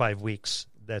 3, 4, 5 weeks.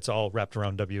 That's all wrapped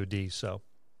around WOD. So.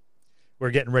 We're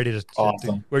getting ready to.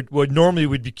 Awesome. Normally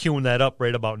we'd be queuing that up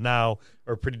right about now,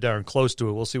 or pretty darn close to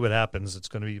it. We'll see what happens. It's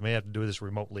going to be. You may have to do this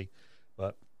remotely,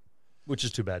 but which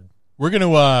is too bad. We're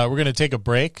gonna take a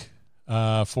break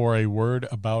for a word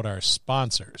about our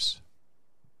sponsors,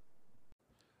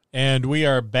 and we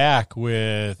are back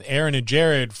with Aaron and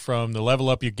Jared from the Level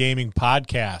Up Your Gaming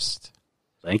podcast.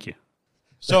 Thank you.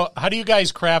 So, how do you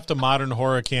guys craft a modern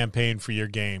horror campaign for your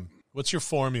game? What's your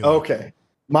formula? Okay,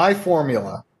 my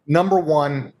formula. Number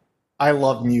one, I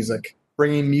love music.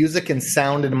 Bringing music and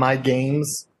sound into my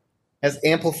games has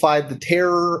amplified the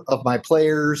terror of my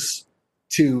players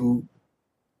to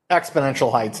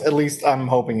exponential heights. At least I'm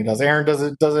hoping it does. Aaron, does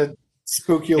it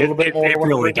spook you a little bit more? It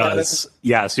really does.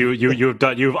 Yes,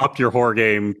 you've upped your horror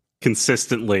game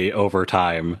consistently over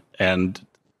time, and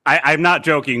I'm not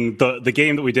joking. The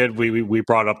game that we did, we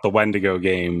brought up the Wendigo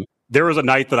game. There was a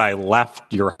night that I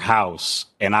left your house,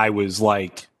 and I was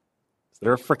like,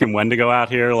 there a freaking Wendigo out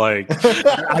here? Like,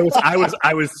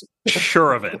 I was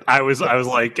sure of it. I was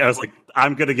like,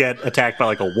 I'm gonna get attacked by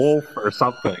like a wolf or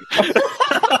something.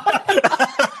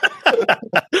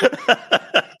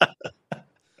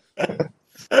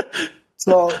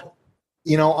 So,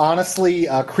 honestly,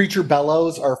 creature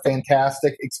bellows are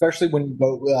fantastic, especially when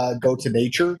you go to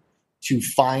nature to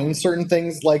find certain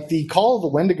things. Like the Call of the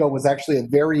Wendigo was actually a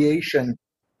variation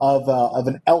of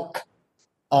an elk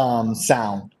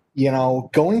sound.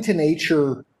 Going to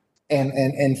nature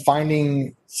and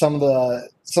finding some of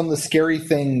the scary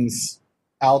things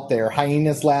out there,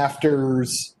 hyenas'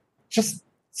 laughters, just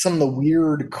some of the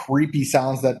weird, creepy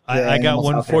sounds that I got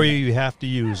one for you. You have to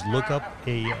use. Look up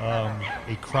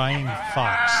a crying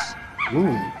fox.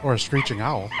 Ooh. Or a screeching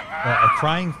owl. A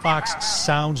crying fox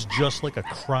sounds just like a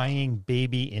crying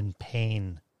baby in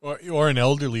pain. Or an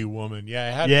elderly woman.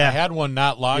 Yeah, I had one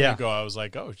not long ago. I was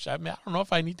like, I don't know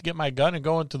if I need to get my gun and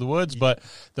go into the woods, but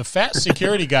the fat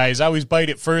security guys always bite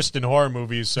it first in horror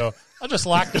movies, so I'll just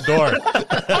lock the door.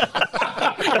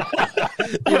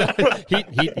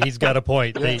 He's got a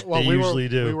point. They usually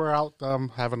do. We were out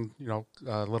having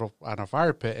a little on a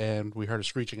fire pit, and we heard a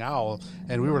screeching owl,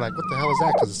 and we were like, "What the hell is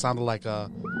that?" Because it sounded like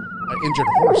an injured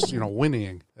horse,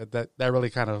 whinnying. That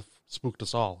really kind of spooked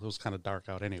us all. It was kind of dark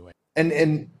out anyway. And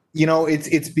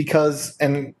it's because,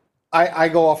 and I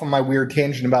go off on my weird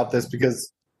tangent about this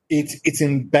because it's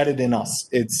embedded in us.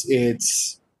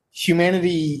 It's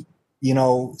humanity,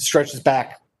 stretches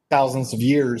back thousands of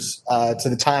years to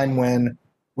the time when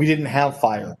we didn't have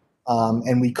fire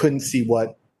and we couldn't see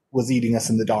what was eating us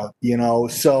in the dark.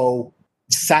 So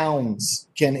sounds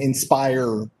can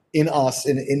inspire in us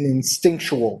an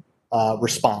instinctual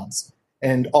response,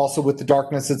 and also with the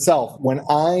darkness itself. When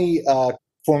I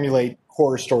formulate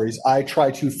horror stories, I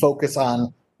try to focus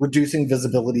on reducing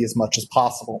visibility as much as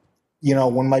possible.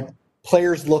 When my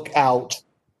players look out,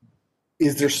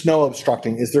 is there snow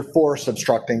obstructing? Is there forest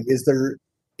obstructing? Is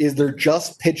there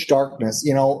just pitch darkness?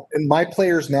 And my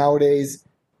players nowadays,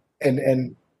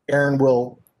 and Aaron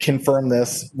will confirm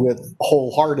this with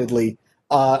wholeheartedly,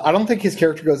 I don't think his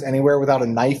character goes anywhere without a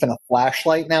knife and a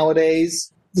flashlight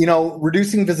nowadays.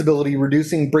 Reducing visibility,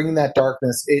 bringing that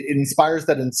darkness, it inspires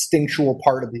that instinctual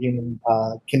part of the human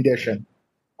condition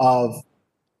of,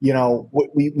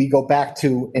 we go back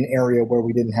to an area where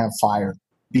we didn't have fire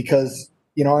because,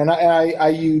 and I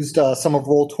used some of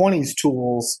Roll20's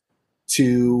tools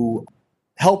to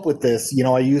help with this.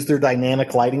 I used their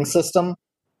dynamic lighting system.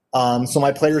 So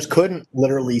my players couldn't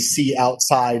literally see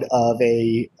outside of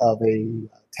a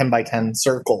 10 by 10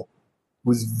 circle.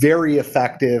 Was very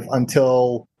effective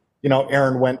until,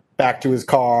 Aaron went back to his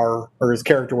car, or his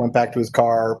character went back to his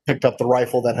car, picked up the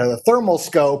rifle that had a thermal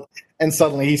scope, and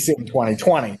suddenly he's seeing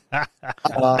 20/20.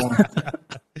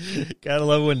 Gotta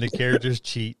love when the characters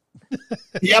cheat.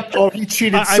 Yep. Oh, he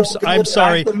cheated. I'm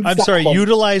sorry.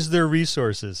 Utilize their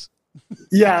resources.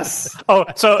 Yes. Oh,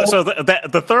 so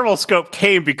the thermal scope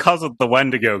came because of the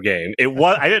Wendigo game.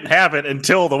 I didn't have it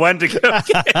until the Wendigo game.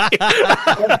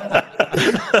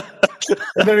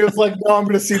 And then he was like, "No, I'm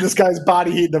going to see this guy's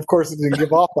body heat." And of course, it didn't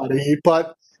give off body heat,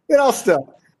 but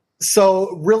still.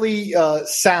 So really,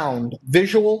 sound,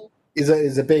 visual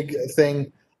is a big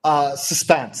thing.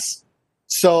 Suspense.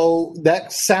 So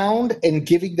that sound and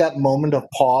giving that moment of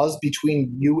pause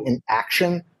between you and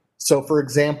action. So, for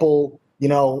example,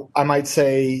 I might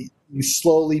say you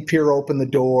slowly peer open the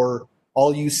door.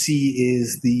 All you see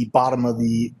is the bottom of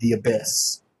the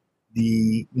abyss,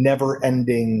 the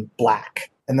never-ending black.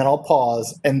 And then I'll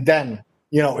pause, and then,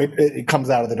 it comes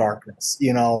out of the darkness,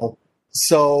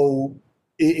 So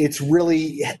it's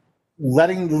really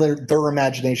letting their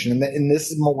imagination, and this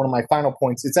is one of my final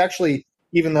points. It's actually,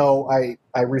 even though I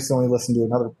recently listened to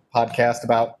another podcast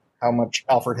about how much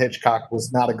Alfred Hitchcock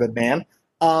was not a good man,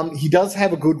 he does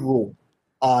have a good rule.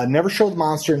 Never show the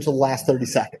monster until the last 30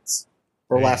 seconds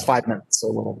or last 5 minutes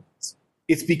or whatever.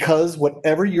 It's because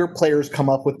whatever your players come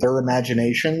up with their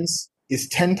imaginations is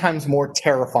 10 times more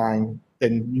terrifying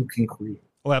than you can create.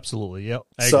 Oh, absolutely. Yep.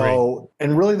 I agree.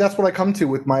 And really that's what I come to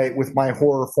with my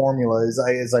horror formula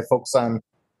is I focus on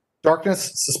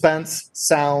darkness, suspense,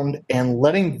 sound, and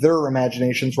letting their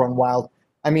imaginations run wild.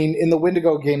 I mean, in the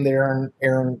Wendigo game that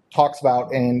Aaron talks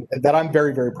about, and that I'm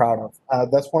very, very proud of.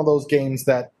 That's one of those games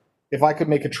that if I could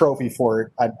make a trophy for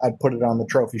it, I'd put it on the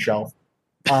trophy shelf.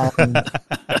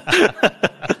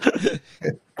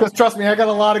 Because trust me, I got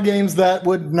a lot of games that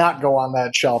would not go on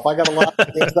that shelf. I got a lot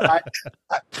of games that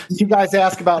you guys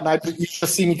ask about, and you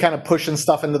just see me kind of pushing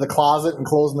stuff into the closet and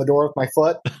closing the door with my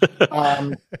foot.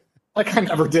 Like I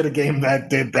never did a game that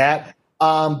did that.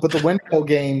 But the Wendigo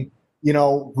game,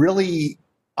 really,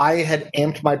 I had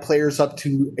amped my players up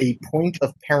to a point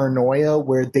of paranoia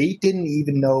where they didn't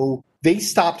even know. They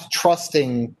stopped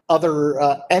trusting other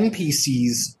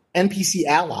NPCs NPC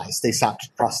allies they stopped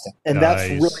trusting, and Nice. that's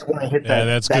really when I hit that. Yeah,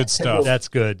 that's good stuff. That's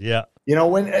good. Yeah. You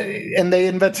know, and they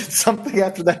invented something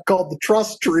after that called the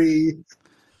trust tree.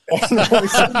 And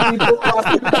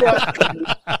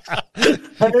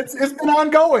it's been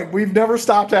ongoing. We've never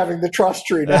stopped having the trust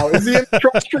tree now. Is he in the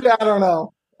trust tree? I don't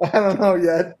know. I don't know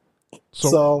yet.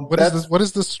 So what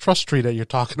is this trust tree that you're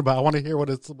talking about? I want to hear what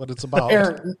it's about.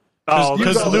 Aaron,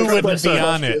 Because Lou wouldn't be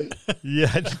on it.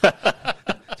 Yeah.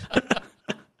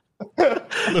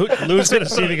 Lou's going to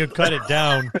see if he can cut it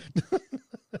down.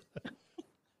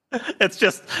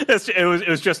 It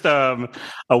was just a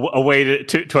way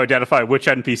to identify which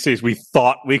NPCs we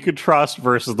thought we could trust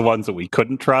versus the ones that we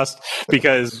couldn't trust,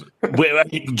 because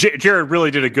Jared really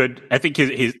did a good. I think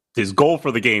his goal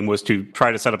for the game was to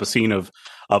try to set up a scene of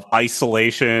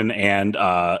isolation and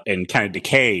kind of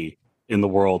decay in the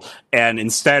world, and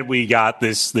instead we got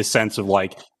this sense of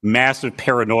like massive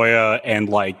paranoia and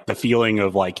like the feeling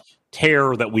of like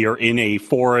terror that we are in a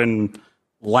foreign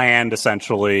land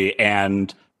essentially,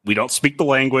 and we don't speak the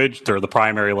language. They're the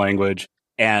primary language.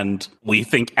 And we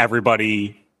think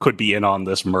everybody could be in on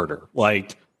this murder.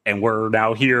 Like, and we're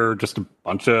now here, just a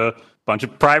bunch of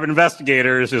private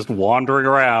investigators just wandering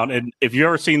around. And if you've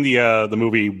ever seen the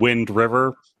movie Wind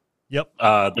River, yep,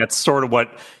 that's sort of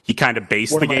what he kind of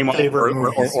based the game on,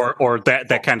 or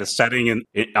that kind of setting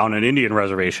on an Indian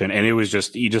reservation. And it was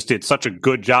he just did such a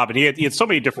good job. And he had so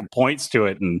many different points to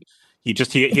it. And he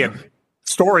had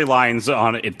storylines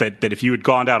on it that if you had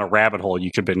gone down a rabbit hole, you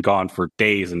could have been gone for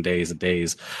days and days and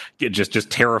days, just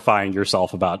terrifying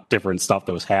yourself about different stuff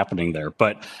that was happening there.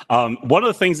 But one of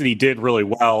the things that he did really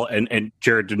well, and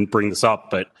Jared didn't bring this up,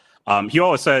 but he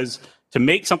always says to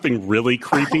make something really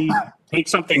creepy, take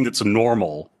something that's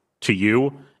normal to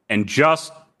you and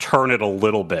just turn it a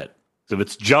little bit. So if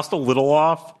it's just a little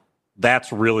off,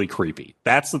 that's really creepy.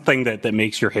 That's the thing that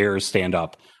makes your hairs stand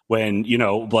up. When, you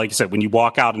know, like I said, when you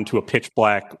walk out into a pitch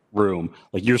black room,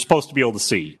 like you're supposed to be able to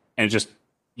see, and just,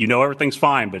 you know, everything's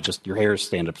fine, but just your hairs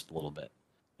stand up just a little bit,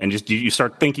 and just you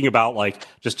start thinking about like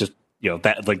just you know,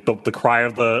 that like the cry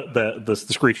of the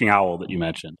screeching owl that you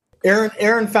mentioned.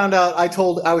 Aaron found out.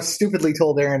 I was stupidly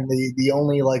told Aaron the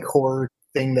only like horror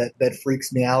thing that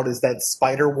freaks me out is that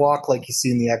spider walk like you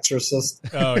see in The Exorcist.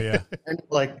 Oh yeah, and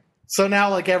like. So now,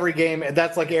 like every game,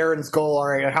 that's like Aaron's goal. All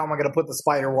right, how am I going to put the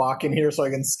spider walk in here so I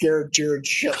can scare Jared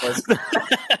shitless?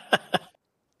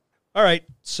 All right,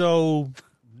 so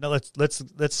now let's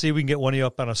see if we can get one of you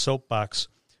up on a soapbox.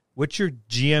 What's your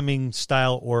GMing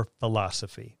style or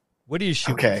philosophy? What are you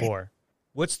shooting for?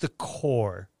 What's the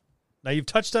core? Now you've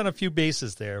touched on a few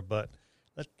bases there, but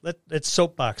it's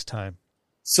soapbox time.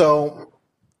 So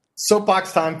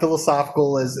soapbox time,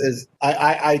 philosophical is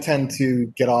I tend to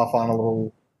get off on a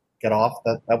little. Get off.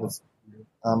 That was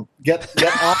get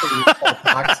off of the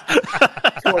soapbox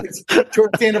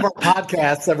towards the end of our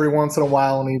podcasts every once in a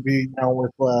while, and we'd be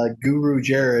with Guru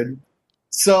Jared.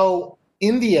 So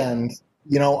in the end,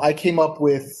 I came up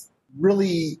with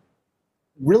really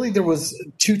there was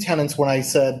two tenets when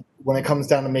it comes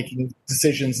down to making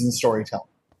decisions in storytelling.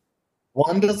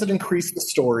 One, does it increase the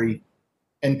story?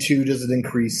 And two, does it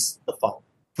increase the fun?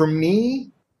 For me,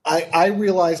 I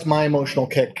realized my emotional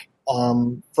kick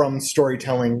from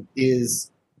storytelling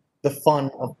is the fun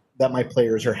that my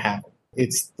players are having.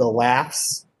 It's the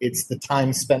laughs. It's the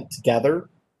time spent together.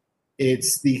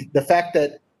 It's the fact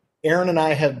that Aaron and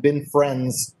I have been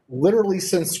friends literally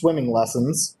since swimming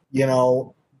lessons.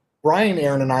 Brian,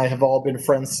 Aaron, and I have all been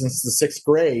friends since the 6th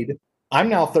grade. I'm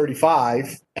now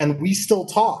 35, and we still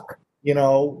talk,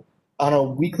 on a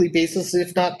weekly basis,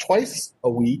 if not twice a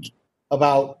week,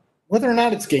 about whether or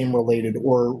not it's game related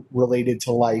or related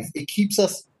to life. It keeps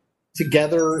us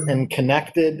together and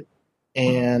connected.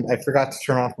 And I forgot to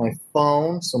turn off my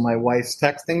phone, so my wife's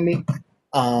texting me.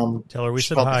 Tell her we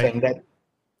said hi. That,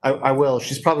 I will.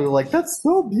 She's probably like, "That's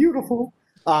so beautiful."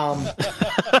 Why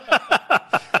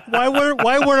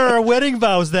weren't our wedding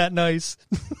vows that nice?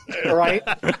 Right.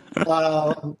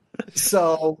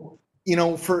 So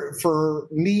for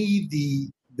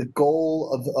me, the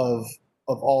goal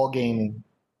of all gaming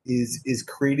is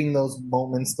creating those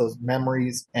moments, those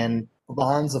memories, and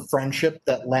bonds of friendship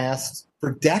that last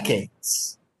for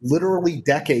decades, literally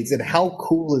decades. And how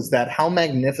cool is that? How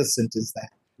magnificent is that?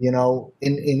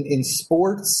 In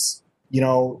sports,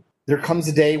 there comes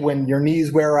a day when your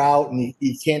knees wear out and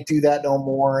you can't do that no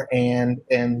more. And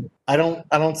I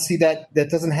don't see that. That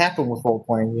doesn't happen with role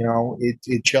playing.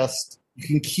 It just, you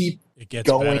can keep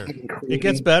going. Better. It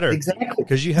gets better. Exactly.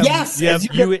 Because you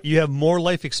have more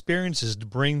life experiences to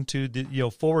bring to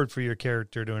the, forward for your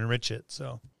character to enrich it.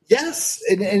 So. Yes.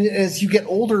 And as you get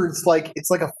older, it's like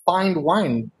a fine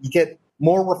wine. You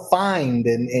more refined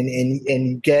and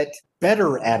you get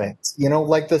better at it. You know,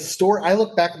 like the story, I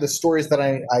look back at the stories that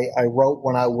I wrote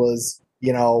when I was,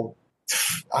 you know,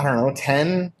 I don't know,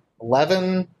 10,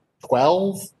 11,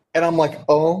 12. And I'm like,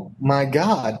 oh my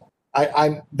God.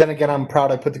 Then again, I'm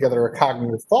proud I put together a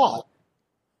cognitive thought.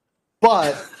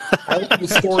 But I look at the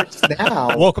stories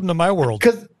now. Welcome to my world.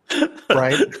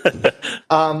 Right.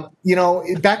 You know,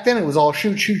 back then it was all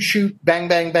shoot, bang,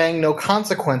 bang, bang, no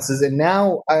consequences. And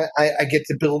now I get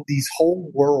to build these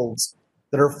whole worlds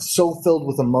that are so filled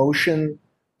with emotion.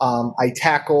 I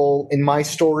tackle, in my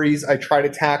stories, I try to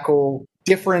tackle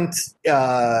different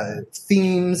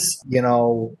themes, you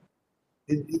know,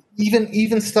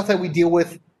 even stuff that we deal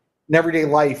with in everyday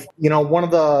life. You know, one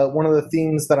of the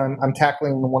themes that I'm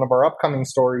tackling in one of our upcoming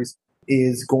stories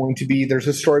is going to be, there's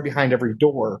a story behind every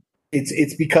door.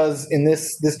 It's because in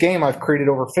this game I've created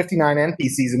over 59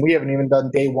 NPCs and we haven't even done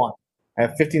day one. I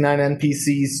have 59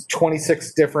 NPCs,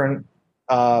 26 different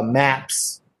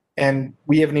maps, and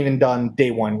we haven't even done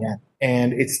day one yet.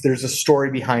 And there's a story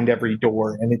behind every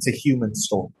door, and it's a human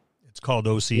story. It's called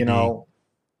OCD. You know,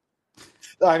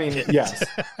 I mean, yes.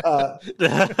 No,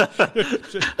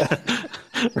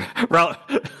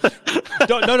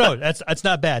 that's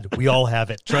not bad. We all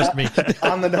have it. Trust me.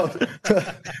 On the note,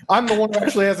 I'm the one who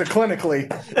actually has it clinically.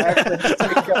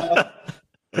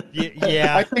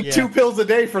 I take 2 pills a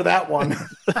day for that one.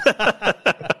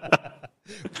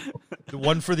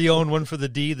 One for the O and one for the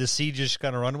D. The C just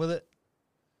kind of run with it.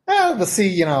 The C,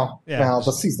 you know, yeah. No,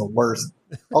 the C's the worst.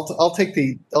 I'll take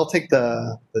the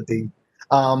D.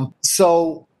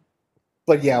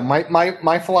 But yeah,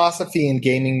 my philosophy in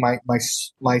gaming,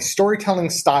 my storytelling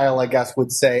style, I guess, I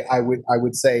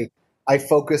would say I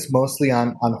focus mostly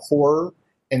on horror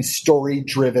and story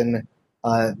driven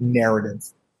narrative.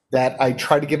 That I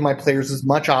try to give my players as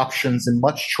much options and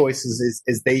much choices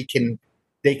as they can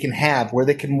have, where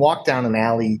they can walk down an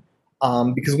alley.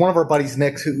 Because one of our buddies,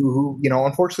 Nick, who you know,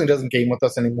 unfortunately doesn't game with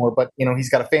us anymore, but you know, he's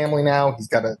got a family now, he's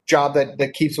got a job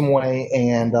that keeps him away,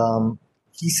 and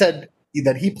he said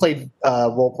that he played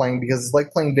role playing because it's like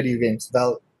playing video games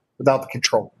without the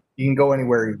control. You can go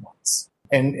anywhere he wants,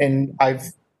 and I've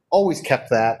always kept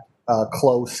that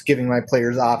close, giving my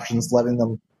players options, letting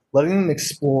them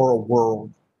explore a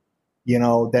world, you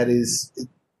know, that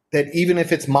even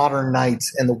if it's modern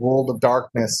nights and the world of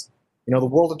darkness, you know, the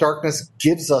world of darkness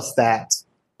gives us that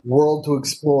world to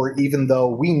explore, even though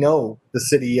we know the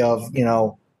city of, you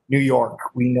know, New York,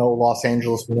 we know Los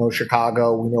Angeles, we know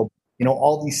Chicago, we know, you know,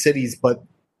 all these cities, but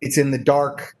it's in the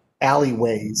dark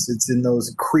alleyways. It's in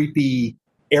those creepy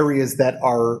areas that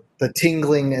are the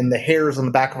tingling and the hairs on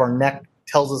the back of our neck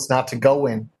tells us not to go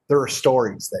in. There are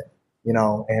stories there, you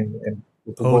know, and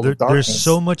with the world of darkness, there's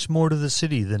so much more to the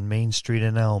city than Main Street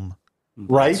and Elm.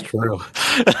 Right? That's true.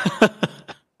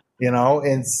 You know,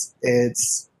 it's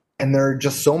and there are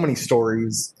just so many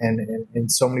stories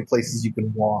and so many places you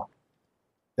can walk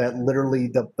that literally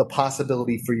the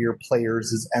possibility for your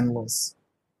players is endless.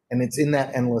 And it's in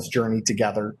that endless journey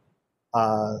together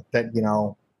that, you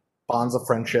know, bonds of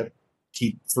friendship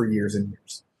keep for years and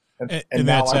years. And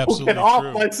now that's absolutely true.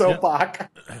 Off my soapbox.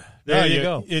 Yep. There you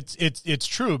go. It's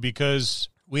true because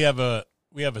we have a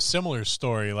similar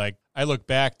story. Like I look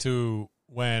back to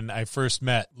when I first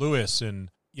met Lewis,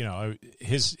 and you know,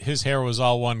 his hair was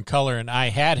all one color and I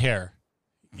had hair.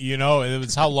 You know, it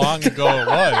was how long ago it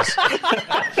was.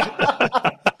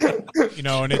 You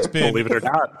know, and it's been, believe it or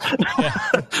not. Yeah,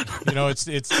 you know, it's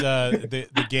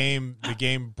the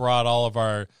game brought all of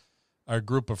our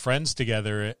group of friends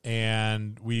together,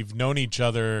 and we've known each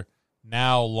other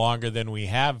now longer than we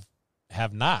have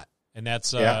not. And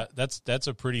that's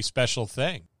a pretty special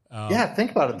thing. Yeah,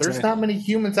 think about it. There's not many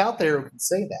humans out there who can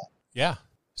say that. Yeah.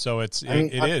 So it's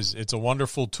a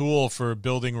wonderful tool for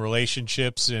building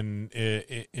relationships and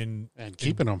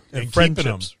keeping them and keeping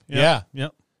them. Yeah.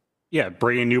 Yeah,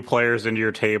 bringing new players into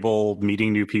your table,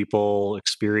 meeting new people,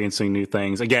 experiencing new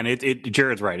things. Again,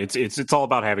 Jared's right. It's all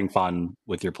about having fun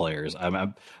with your players.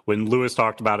 When Lewis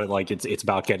talked about it, like it's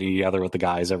about getting together with the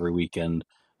guys every weekend.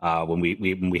 When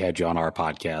we had you on our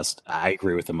podcast, I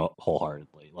agree with him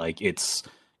wholeheartedly. Like it's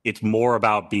more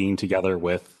about being together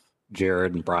with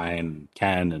Jared and Brian and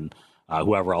Ken and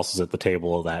whoever else is at the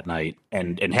table that night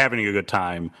and having a good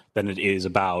time than it is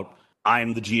about,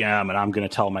 I'm the GM and I'm going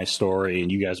to tell my story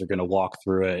and you guys are going to walk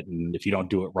through it. And if you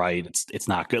don't do it right, it's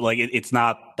not good. Like it's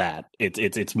not that.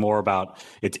 It's more about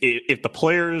if the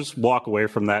players walk away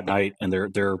from that night and they're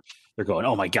going,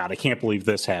 oh my God, I can't believe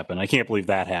this happened. I can't believe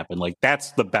that happened. Like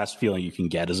that's the best feeling you can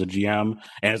get as a GM,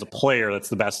 and as a player, that's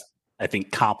the best, I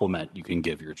think, compliment you can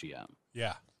give your GM.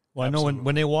 Yeah. Well, absolutely. I know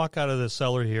when they walk out of the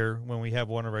cellar here, when we have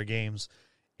one of our games,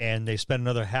 and they spend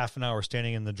another half an hour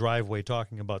standing in the driveway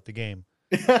talking about the game.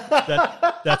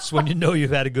 That's when you know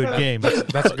you've had a good game.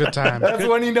 That's a good time. That's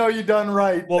when you know you've done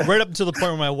right. Well, right up until the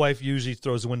point where my wife usually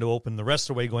throws the window open the rest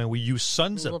of the way going, "Will you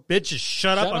sons of bitches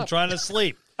shut up. I'm trying to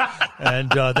sleep." And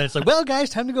then it's like, "Well, guys,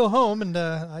 time to go home." And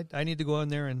I need to go in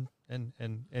there and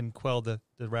quell the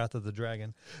wrath of the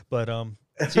dragon. But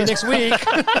see you next week.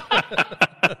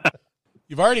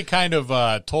 You've already kind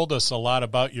of told us a lot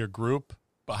about your group,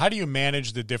 but how do you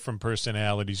manage the different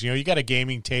personalities? You got a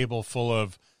gaming table full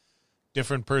of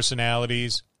different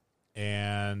personalities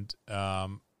and,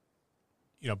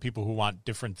 people who want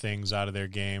different things out of their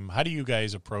game. How do you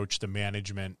guys approach the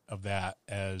management of that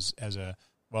as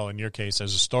in your case,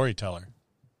 as a storyteller?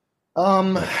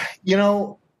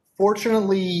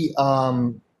 Fortunately,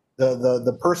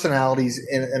 the personalities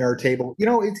in our table,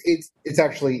 it's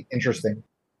actually interesting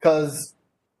because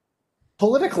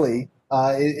politically,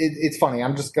 it's funny.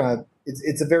 I'm just gonna.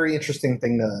 It's a very interesting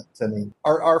thing to me.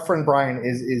 Our friend Brian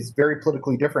is very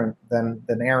politically different than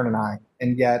Aaron and I,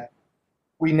 and yet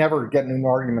we never get in an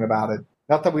argument about it.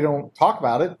 Not that we don't talk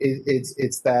about it.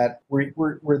 It's that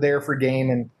we're there for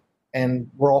game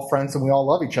and we're all friends and we all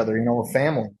love each other. We're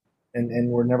family, and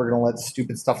we're never going to let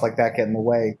stupid stuff like that get in the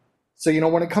way. So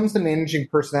when it comes to managing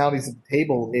personalities at the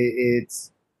table,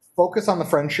 it's focus on the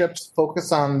friendships,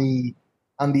 focus on the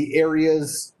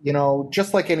areas,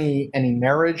 just like any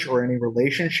marriage or any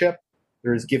relationship,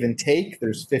 there's give and take,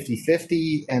 there's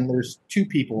 50-50, and there's two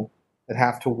people that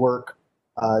have to work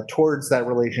towards that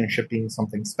relationship being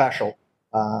something special.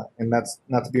 And that's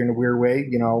not to be in a weird way,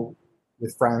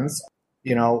 with friends.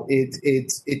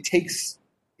 It takes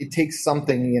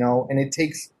something, and it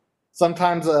takes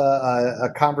sometimes a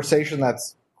conversation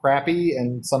that's crappy,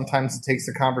 and sometimes it takes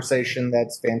a conversation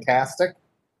that's fantastic.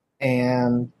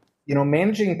 And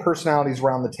managing personalities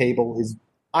around the table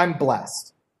I'm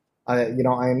blessed.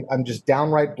 I'm just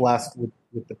downright blessed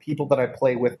with the people that I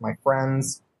play with, my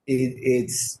friends.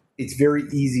 It's very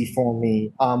easy for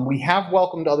me. We have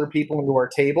welcomed other people into our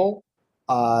table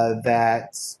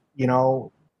that,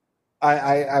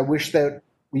 I wish that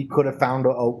we could have found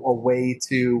a way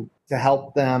to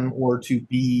help them or to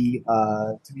be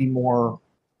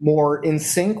more in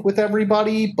sync with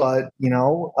everybody. But,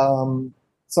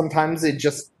 sometimes it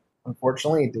just,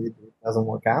 unfortunately, it doesn't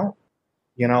work out.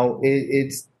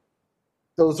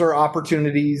 Those are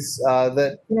opportunities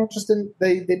that just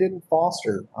didn't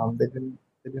foster. They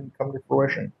didn't come to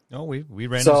fruition. No, we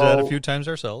ran into that a few times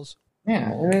ourselves.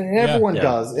 Yeah, and everyone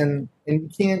does, and you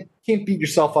can't beat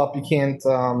yourself up. You can't,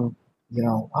 oh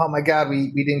my God,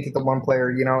 we didn't get the one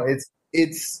player.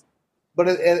 It's. But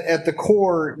at the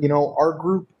core, our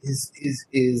group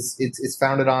is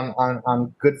founded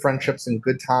on good friendships and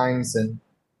good times and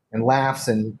laughs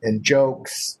and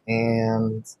jokes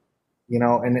and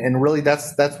and really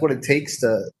that's what it takes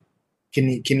to can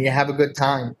you have a good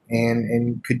time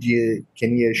and can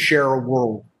you share a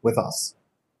world with us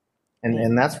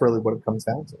and that's really what it comes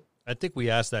down to. I think we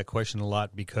ask that question a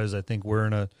lot because I think we're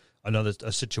in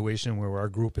a situation where our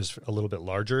group is a little bit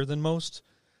larger than most.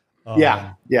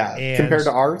 Yeah. Compared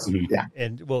to ours, yeah,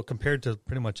 and well, compared to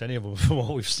pretty much any of them from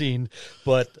what we've seen.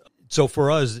 But so for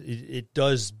us, it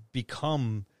does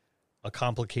become a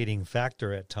complicating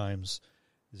factor at times.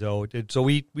 So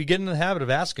we get in the habit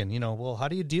of asking, well, how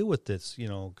do you deal with this?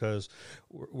 Because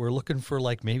we're looking for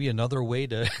like maybe another way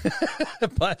to.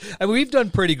 But we've done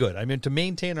pretty good. I mean, to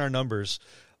maintain our numbers,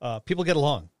 people get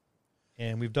along,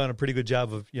 and we've done a pretty good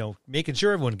job of making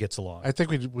sure everyone gets along. I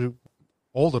think we're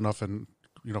old enough and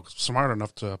smart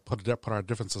enough to put our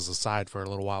differences aside for a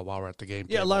little while we're at the game.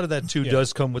 Yeah, table. A lot of that too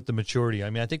does come with the maturity.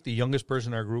 I mean, I think the youngest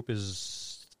person in our group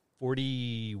is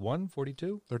 41,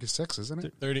 42? 36, isn't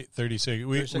it?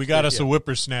 36. We got us a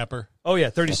whippersnapper. Oh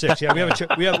yeah, 36. Yeah,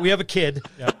 we have a kid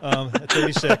at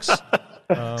 36.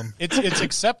 It's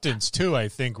acceptance too, I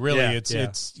think, really. It's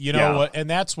what, and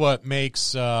that's what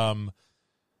makes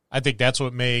I think that's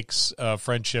what makes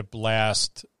friendship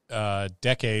last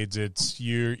decades. It's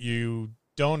you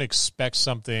don't expect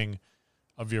something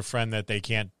of your friend that they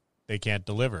can't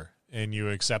deliver, and you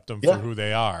accept them for who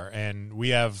they are. And we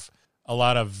have a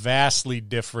lot of vastly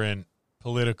different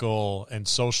political and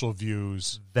social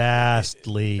views,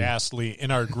 vastly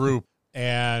in our group,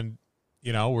 and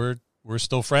we're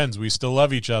still friends. We still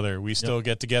love each other. We still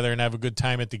get together and have a good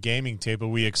time at the gaming table.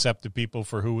 We accept the people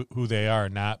for who they are,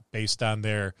 not based on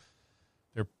their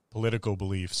political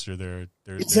beliefs or their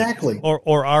exactly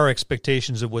or our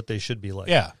expectations of what they should be like.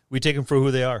 Yeah, we take them for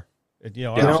who they are.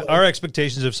 Our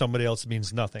expectations of somebody else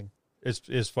means nothing as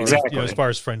far as as far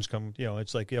as friends come.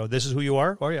 It's like this is who you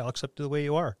are. Oh yeah, I'll accept the way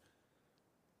you are.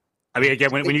 I mean,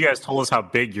 again, when you guys told us how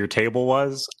big your table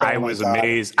was, I was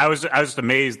amazed. I was just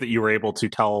amazed that you were able to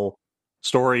tell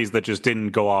stories that just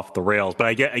didn't go off the rails. But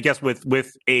I guess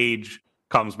with age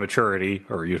comes maturity,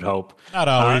 or you'd hope. Not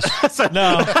always.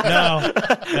 No.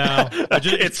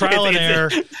 It's trial and error.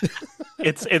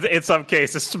 It's in some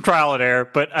cases some trial and error.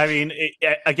 But I mean,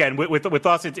 again, with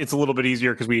us, it's a little bit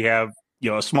easier because we have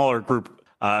a smaller group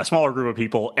of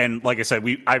people. And like I said,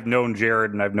 I've known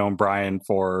Jared and I've known Brian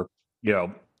for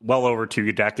well over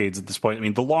 2 decades at this point. I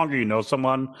mean, the longer you know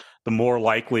someone, the more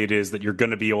likely it is that you're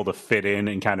going to be able to fit in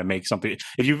and kind of make something.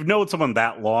 If you've known someone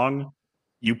that long,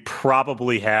 you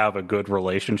probably have a good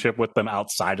relationship with them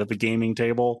outside of the gaming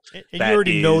table. And you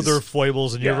already know their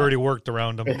foibles, and you've already worked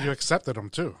around them. And you accepted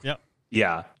them too. Yep.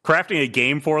 Yeah, crafting a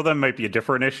game for them might be a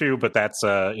different issue, but that's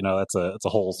a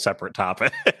whole separate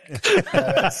topic.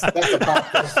 That's a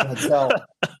podcast in itself.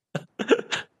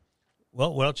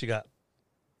 Well, what else you got?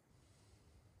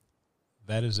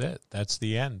 That is it. That's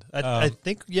the end. I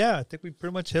think we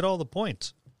pretty much hit all the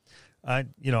points. I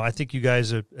think you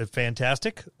guys are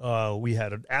fantastic. We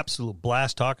had an absolute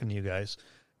blast talking to you guys.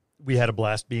 We had a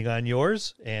blast being on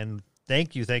yours, and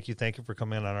thank you for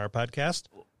coming on our podcast.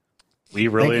 We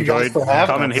really enjoyed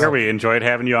coming here. We enjoyed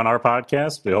having you on our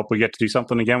podcast. We hope we get to do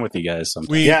something again with you guys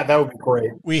sometime. That would be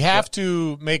great. We have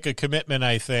to make a commitment,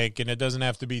 I think, and it doesn't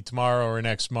have to be tomorrow or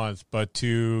next month, but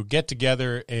to get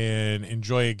together and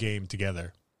enjoy a game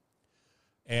together.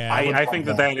 And I think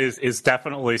that is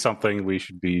definitely something we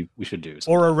should do.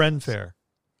 Or a Ren Fair.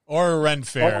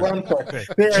 Just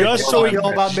so we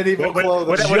know about medieval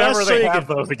clothing. Whatever they have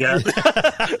those again.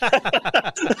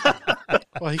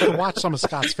 Well, he can watch some of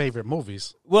Scott's favorite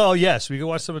movies. Well, yes, we can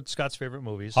watch some of Scott's favorite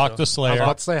movies. Hawk the Slayer.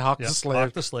 Let's say Hawk the Slayer.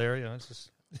 Hawk the Slayer, it's just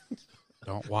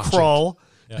don't watch Crawl.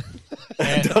 Yeah.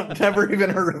 Never even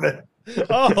heard of it.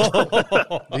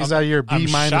 Oh. These are your B-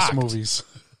 movies.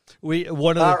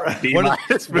 One of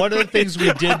the things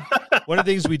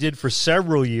we did for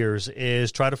several years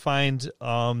is try to find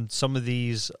some of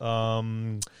these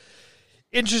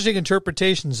interesting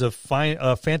interpretations of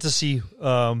fantasy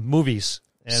movies.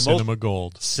 And Cinema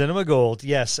Gold,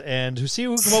 yes, and see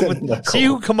who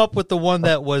come up with the one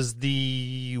that was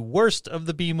the worst of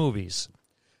the B movies.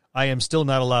 I am still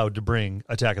not allowed to bring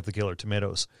Attack of the Killer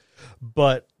Tomatoes,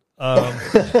 but but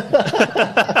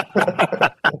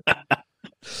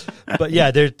yeah,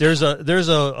 there's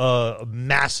a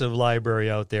massive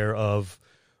library out there of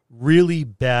really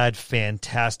bad,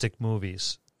 fantastic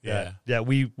movies. Yeah, that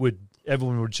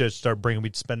everyone would just start bringing.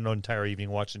 We'd spend an entire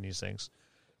evening watching these things.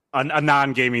 A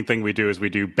non-gaming thing we do is we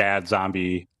do bad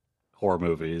zombie horror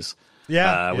movies.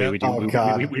 Yeah, we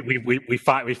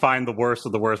find the worst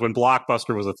of the worst. When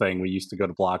Blockbuster was a thing, we used to go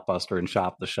to Blockbuster and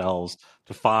shop the shelves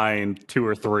to find 2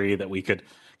 or 3 that we could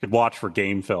watch for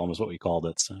game film, is what we called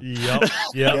it. So. Yep.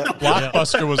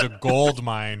 Blockbuster was a gold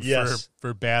mine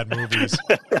for bad movies.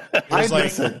 It was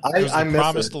I miss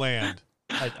promised it. land.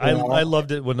 I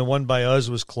loved it when the one by us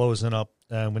was closing up.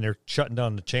 When they're shutting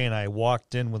down the chain, I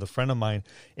walked in with a friend of mine,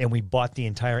 and we bought the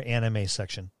entire anime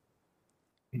section.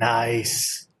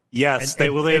 Nice. Yes,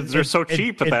 they're so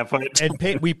cheap at that point. And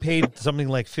we paid something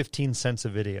like 15 cents a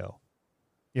video,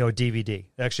 DVD.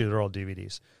 Actually, they're all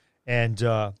DVDs. And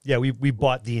we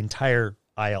bought the entire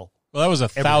aisle. Well, that was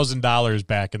 $1,000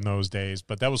 back in those days,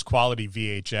 but that was quality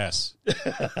VHS.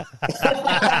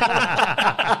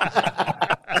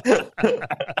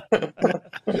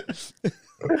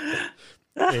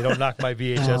 Hey, don't knock my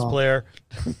VHS player.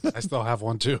 I still have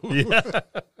one too.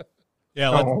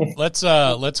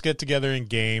 Let's get together and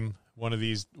game one of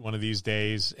these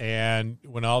days. And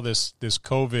when all this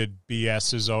COVID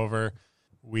BS is over,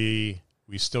 we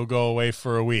still go away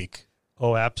for a week.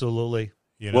 Oh, absolutely.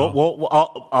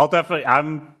 I'll definitely.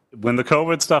 When the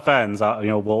COVID stuff ends,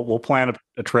 we'll plan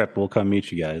a trip. We'll come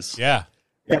meet you guys. Yeah.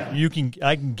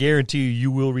 I can guarantee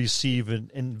you will receive an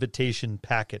invitation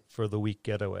packet for the week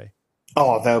getaway.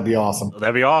 Oh, that would be awesome.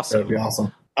 That'd be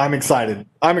awesome. I'm excited.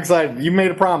 You made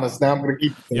a promise. Now I'm going to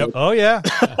keep it. Yep. Oh, yeah.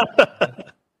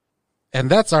 And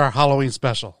that's our Halloween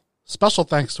special. Special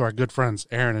thanks to our good friends,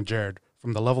 Aaron and Jared,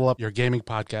 from the Level Up Your Gaming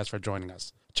podcast for joining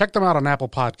us. Check them out on Apple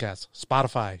Podcasts,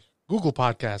 Spotify, Google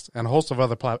Podcasts, and a host of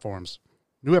other platforms.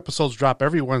 New episodes drop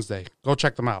every Wednesday. Go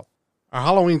check them out. Our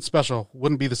Halloween special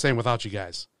wouldn't be the same without you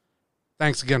guys.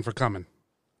 Thanks again for coming.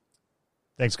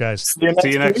 Thanks, guys. See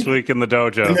you next week in the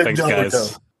dojo. Thanks,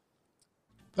 guys.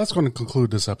 That's going to conclude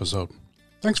this episode.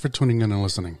 Thanks for tuning in and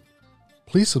listening.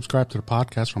 Please subscribe to the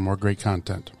podcast for more great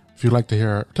content. If you'd like to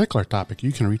hear a particular topic,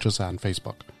 you can reach us on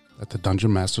Facebook at the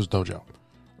Dungeon Masters Dojo,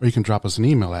 or you can drop us an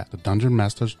email at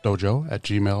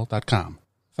thedungeonmastersdojo@gmail.com.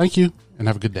 Thank you, and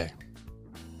have a good day.